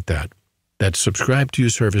 Somebody like that subscribed to your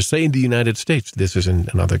service, say in the United States, this is in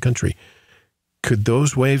another country, could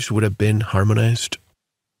those waves would have been harmonized?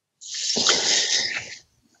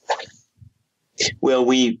 Well,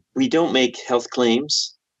 we don't make health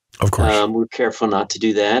claims. Of course. We're careful not to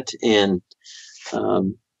do that. And,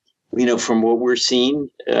 from what we're seeing,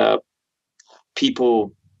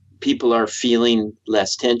 people are feeling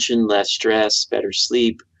less tension, less stress, better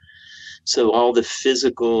sleep. So all the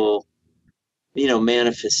physical,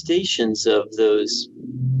 manifestations of those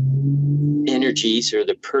energies or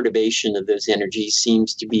the perturbation of those energies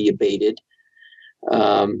seems to be abated.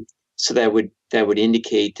 So that would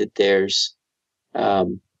indicate that there's,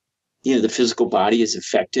 the physical body is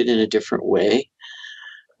affected in a different way.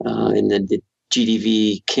 And then the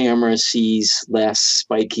GDV camera sees less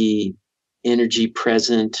spiky energy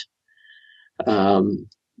present. And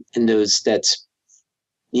that's,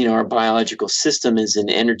 our biological system is an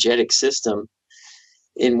energetic system.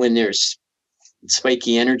 And when there's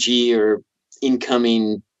spiky energy or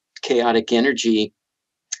incoming chaotic energy,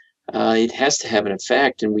 it has to have an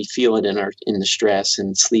effect, and we feel it in the stress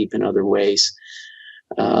and sleep and other ways.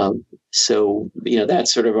 So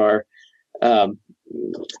that's sort of our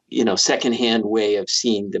secondhand way of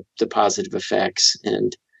seeing the positive effects,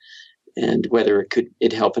 and whether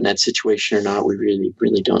it help in that situation or not, we really,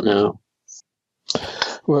 really don't know.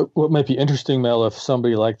 What might be interesting, Mel, if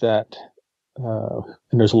somebody like that,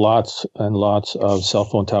 and there's lots and lots of cell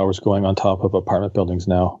phone towers going on top of apartment buildings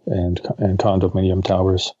now, and condominium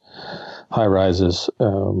towers, high rises.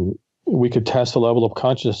 We could test the level of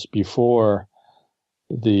consciousness before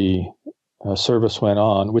the service went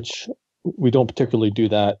on, which we don't particularly do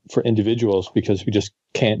that for individuals because we just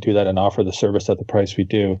can't do that and offer the service at the price we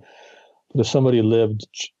do. But if somebody lived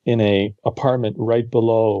in a apartment right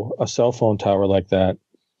below a cell phone tower like that,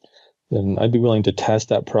 then I'd be willing to test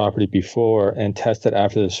that property before and test it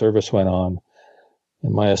after the service went on.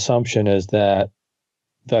 And my assumption is that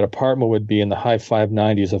that apartment would be in the high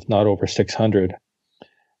 590s, if not over 600.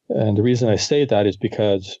 And the reason I say that is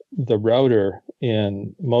because the router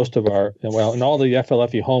in most of in all the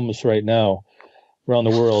FLFE homes right now around the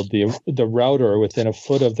world, the router, within a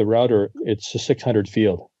foot of the router, it's a 600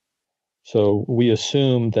 field. So we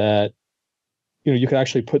assume that, you could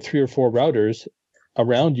actually put 3 or 4 routers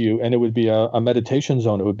around you, and it would be a meditation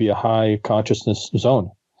zone. It would be a high consciousness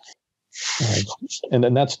zone.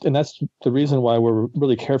 And that's the reason why we're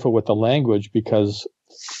really careful with the language, because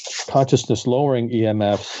consciousness lowering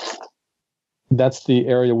EMFs, that's the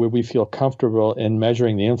area where we feel comfortable in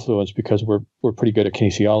measuring the influence, because we're pretty good at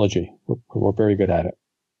kinesiology. We're very good at it.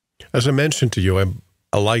 As I mentioned to you,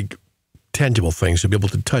 I like tangible things to be able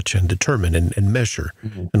to touch and determine and measure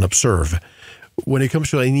and observe. When it comes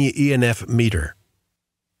to any EMF meter,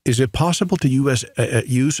 is it possible to use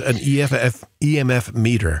an EMF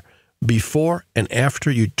meter before and after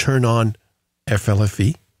you turn on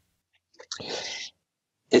FLFE?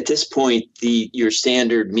 At this point, your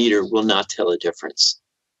standard meter will not tell a difference.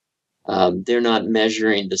 They're not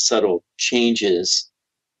measuring the subtle changes,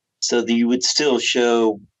 so that you would still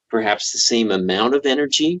show perhaps the same amount of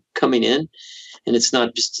energy coming in, and it's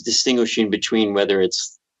not just distinguishing between whether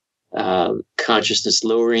it's consciousness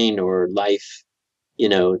lowering or life,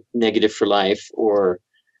 negative for life, or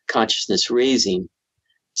consciousness raising.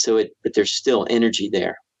 But there's still energy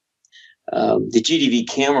there. The GDV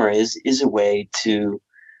camera is a way to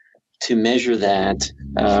measure that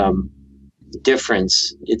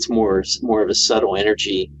difference. It's more of a subtle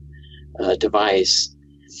energy device,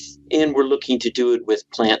 and we're looking to do it with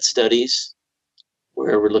plant studies,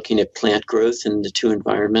 where we're looking at plant growth in the 2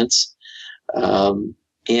 environments.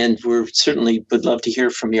 And we're certainly would love to hear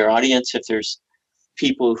from your audience if there's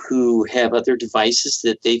people who have other devices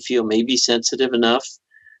that they feel may be sensitive enough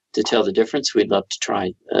to tell the difference. We'd love to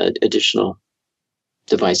try additional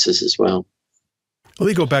devices as well. Let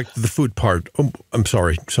me go back to the food part. Oh, I'm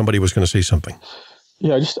sorry. Somebody was going to say something.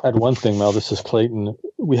 Yeah, just add one thing, Mel. This is Clayten.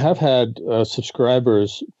 We have had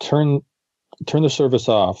subscribers turn the service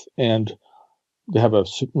off, and they have a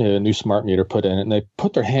new smart meter put in, and they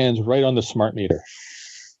put their hands right on the smart meter.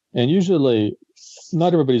 And usually,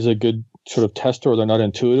 not everybody's a good sort of tester, or they're not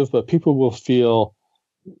intuitive, but people will feel,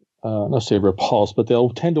 not say repulsed, but they'll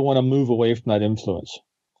tend to want to move away from that influence.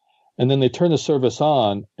 And then they turn the service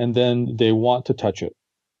on, and then they want to touch it.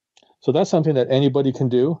 So that's something that anybody can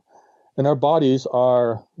do. And our bodies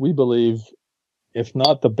are, we believe, if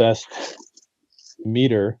not the best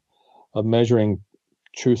meter of measuring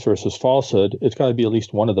truth versus falsehood, it's got to be at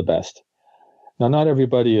least one of the best. Now, not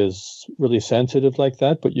everybody is really sensitive like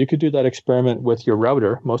that, but you could do that experiment with your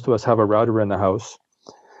router. Most of us have a router in the house.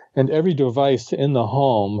 And every device in the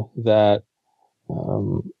home that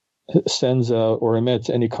sends out or emits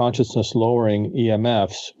any consciousness lowering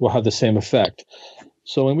EMFs will have the same effect.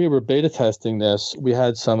 So when we were beta testing this, we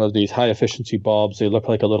had some of these high efficiency bulbs. They look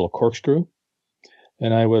like a little corkscrew.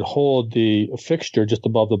 And I would hold the fixture just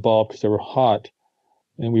above the bulb because they were hot.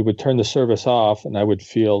 And we would turn the service off, and I would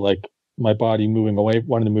feel like my body moving away,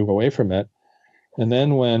 wanting to move away from it. And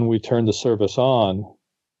then when we turned the service on,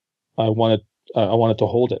 I wanted to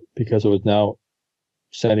hold it because it was now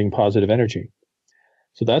sending positive energy.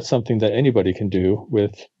 So that's something that anybody can do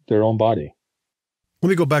with their own body. Let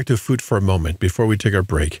me go back to food for a moment before we take our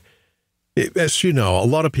break. As you know, a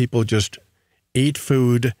lot of people just eat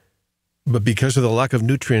food, but because of the lack of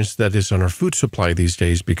nutrients that is on our food supply these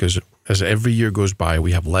days, because as every year goes by,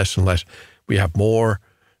 we have less and less, we have more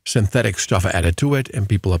synthetic stuff added to it, and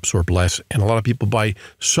people absorb less. And a lot of people buy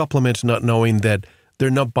supplements not knowing that they're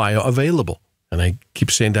not bioavailable. And I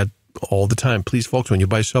keep saying that all the time. Please, folks, when you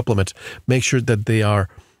buy supplements, make sure that they are,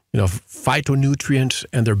 phytonutrients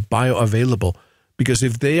and they're bioavailable. Because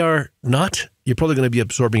if they are not, you're probably going to be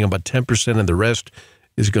absorbing about 10%, and the rest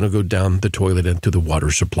is going to go down the toilet into the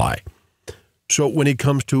water supply. So when it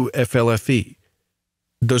comes to FLFE,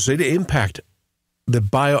 does it impact the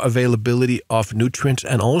bioavailability of nutrients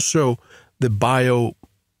and also the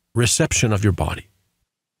bioreception of your body?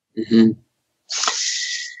 Mm-hmm.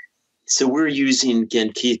 So we're using,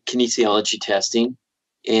 again, kinesiology testing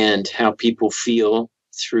and how people feel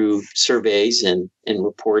through surveys and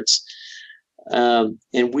reports.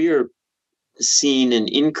 And we're seeing an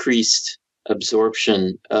increased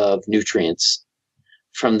absorption of nutrients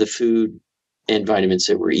from the food and vitamins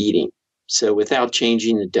that we're eating. So without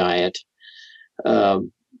changing the diet,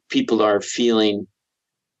 people are feeling,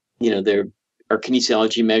 our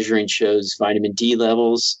kinesiology measuring shows vitamin D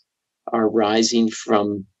levels are rising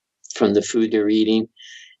from the food they're eating,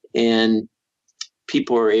 and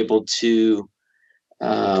people are able to,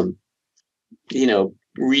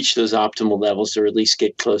 reach those optimal levels, or at least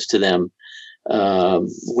get close to them,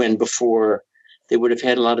 when before they would have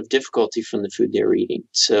had a lot of difficulty from the food they're eating.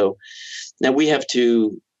 So now we have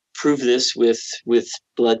to prove this with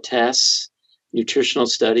blood tests, nutritional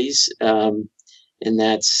studies, and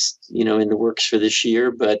that's, in the works for this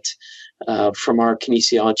year. But from our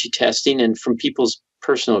kinesiology testing and from people's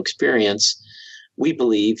personal experience, we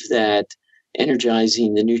believe that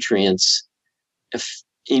energizing the nutrients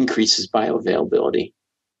increases bioavailability,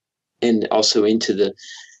 and also into the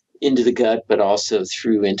gut, but also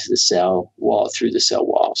into the cell walls,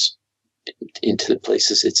 into the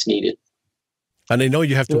places it's needed. And I know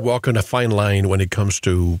you have to walk on a fine line when it comes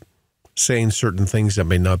to saying certain things that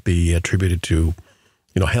may not be attributed to,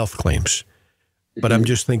 health claims. But I'm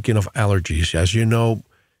just thinking of allergies. As you know,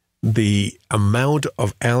 the amount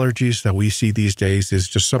of allergies that we see these days is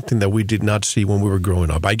just something that we did not see when we were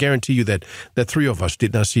growing up. I guarantee you that the three of us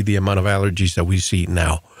did not see the amount of allergies that we see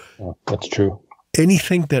now. Oh, that's true.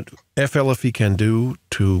 Anything that FLFE can do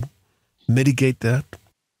to mitigate that?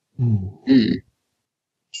 Well,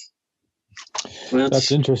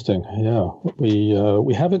 that's interesting. Yeah,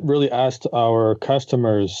 we haven't really asked our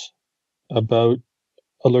customers about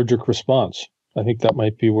allergic response. I think that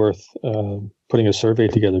might be worth putting a survey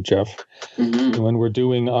together, Jeff. And when we're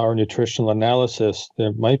doing our nutritional analysis,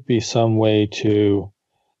 there might be some way to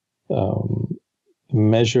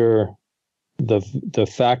measure the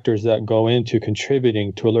factors that go into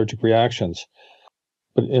contributing to allergic reactions.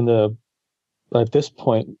 But at this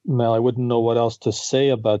point, Mel, I wouldn't know what else to say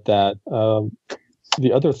about that.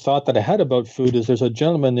 The other thought that I had about food is there's a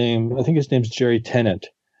gentleman named, I think his name's Jerry Tennant,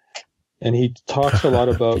 and he talks a lot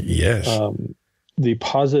about the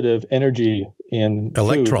positive energy in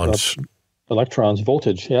electrons. Electrons,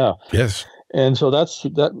 voltage, yeah. Yes. And so that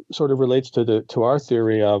sort of relates to our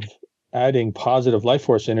theory of adding positive life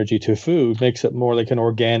force energy to food makes it more like an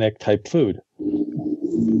organic type food,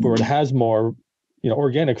 where it has more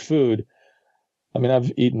organic food. I mean,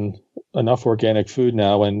 I've eaten enough organic food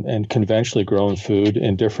now and conventionally grown food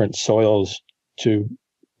in different soils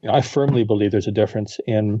I firmly believe there's a difference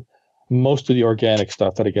in most of the organic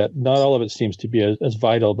stuff that I get. Not all of it seems to be as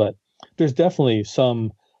vital, but there's definitely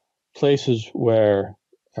some places where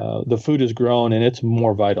the food is grown and it's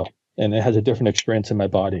more vital and it has a different experience in my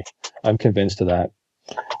body. I'm convinced of that.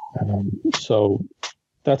 So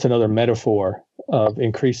that's another metaphor of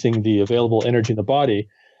increasing the available energy in the body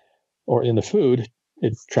or in the food.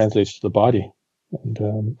 It translates to the body.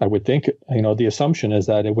 And I would think, the assumption is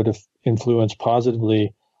that it would have influenced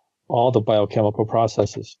positively all the biochemical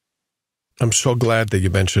processes. I'm so glad that you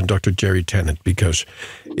mentioned Dr. Jerry Tennant, because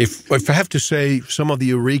if I have to say some of the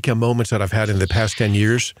eureka moments that I've had in the past 10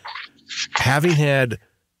 years, having had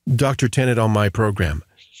Dr. Tennant on my program,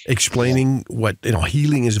 explaining what,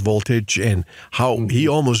 healing is voltage and how he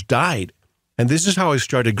almost died. And this is how I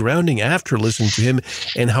started grounding after listening to him,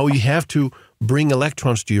 and how you have to bring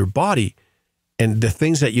electrons to your body and the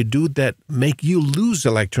things that you do that make you lose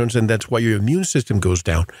electrons, and that's why your immune system goes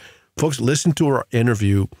down. Folks, listen to our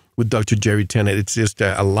interview with Dr. Jerry Tennant. It's just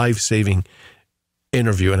a life-saving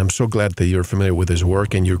interview, and I'm so glad that you're familiar with his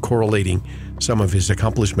work and you're correlating some of his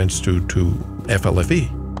accomplishments to FLFE.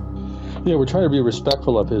 Yeah, we're trying to be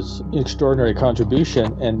respectful of his extraordinary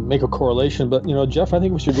contribution and make a correlation. But, Jeff, I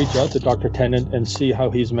think we should reach out to Dr. Tennant and see how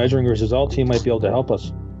he's measuring his results. He might be able to help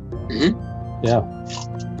us. Mm-hmm. Yeah,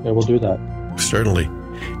 we'll do that. Certainly.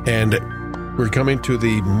 And we're coming to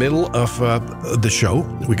the middle of the show.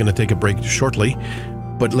 We're going to take a break shortly.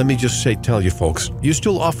 But let me just tell you folks, you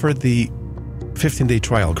still offer the 15-day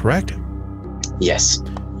trial, correct? Yes.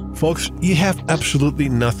 Folks, you have absolutely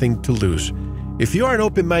nothing to lose. If you are an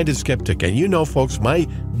open-minded skeptic, and folks, my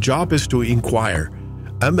job is to inquire.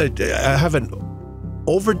 I have an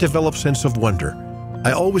overdeveloped sense of wonder.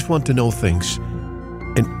 I always want to know things.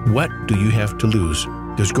 And what do you have to lose?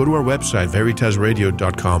 Just go to our website,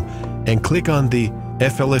 veritasradio.com, and click on the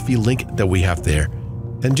FLFE link that we have there.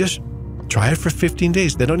 And just try it for 15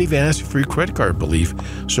 days. They don't even ask you for your credit card, I believe.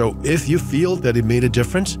 So if you feel that it made a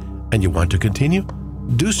difference and you want to continue,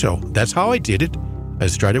 do so. That's how I did it. I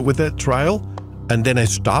started with a trial, and then I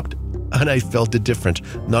stopped, and I felt the difference,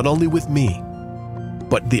 not only with me,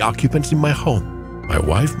 but the occupants in my home. My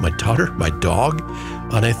wife, my daughter, my dog.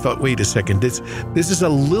 And I thought, wait a second, this is a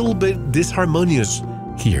little bit disharmonious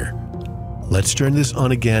here. Let's turn this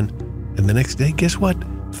on again. And the next day, guess what?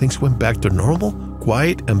 Things went back to normal,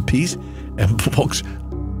 quiet, and peace. And folks,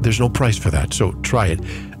 there's no price for that. So try it.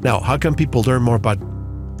 Now, how can people learn more about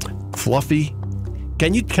Flfe?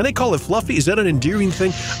 Can I call it Flfe? Is that an endearing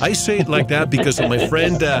thing? I say it like that because of my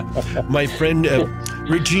friend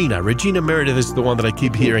Regina. Regina Meredith is the one that I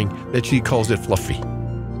keep hearing that she calls it Flfe.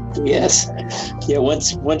 Yes. Yeah,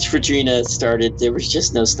 once Regina started, there was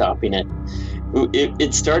just no stopping it.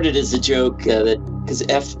 It started as a joke because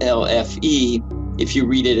FLFE, if you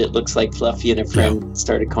read it, it looks like fluffy, and a friend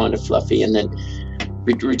started calling it Flfe, and then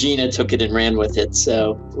Regina took it and ran with it.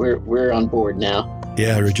 So we're on board now.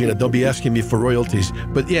 Yeah, Regina, don't be asking me for royalties.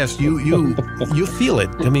 But yes, you feel it.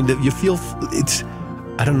 I mean, you feel it's,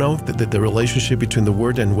 I don't know, the relationship between the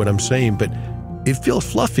word and what I'm saying, but it feels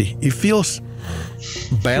fluffy. It feels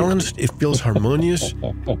balanced. It feels harmonious.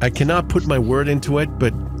 I cannot put my word into it,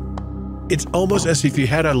 but it's almost as if you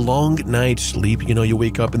had a long night's sleep. You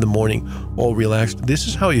wake up in the morning all relaxed. This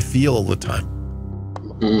is how you feel all the time.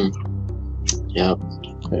 Yeah.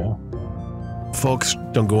 Folks,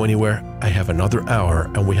 don't go anywhere. I have another hour,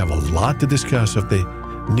 and we have a lot to discuss of the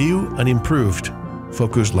new and improved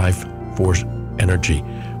Focus Life Force Energy.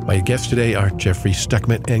 My guests today are Jeffrey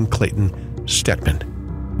Stegman and Clayten Stedmann.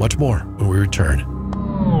 Much more when we return.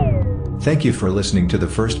 Thank you for listening to the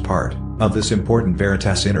first part of this important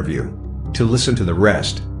Veritas interview. To listen to the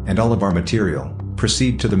rest and all of our material,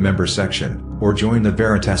 proceed to the members section or join the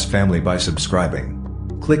Veritas family by subscribing.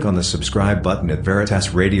 Click on the subscribe button at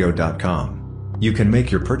veritasradio.com. You can make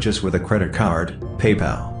your purchase with a credit card,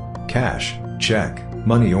 PayPal, cash, check,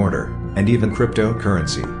 money order, and even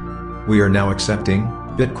cryptocurrency. We are now accepting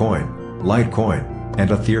Bitcoin, Litecoin, and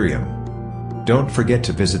Ethereum. Don't forget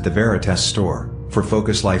to visit the Veritas store for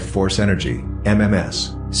Focus Life Force Energy,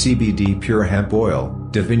 MMS, CBD Pure Hemp Oil,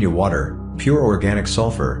 Divinia Water, Pure Organic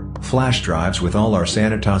Sulfur, flash drives with all our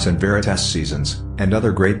Sanitas and Veritas seasons, and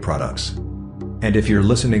other great products. And if you're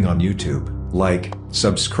listening on YouTube, like,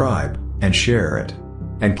 subscribe, and share it.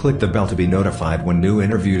 And click the bell to be notified when new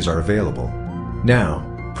interviews are available.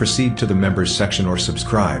 Now, proceed to the members section or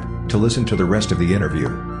subscribe to listen to the rest of the interview.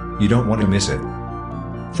 You don't want to miss it.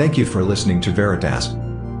 Thank you for listening to Veritas.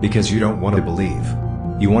 Because you don't want to believe.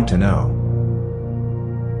 You want to know.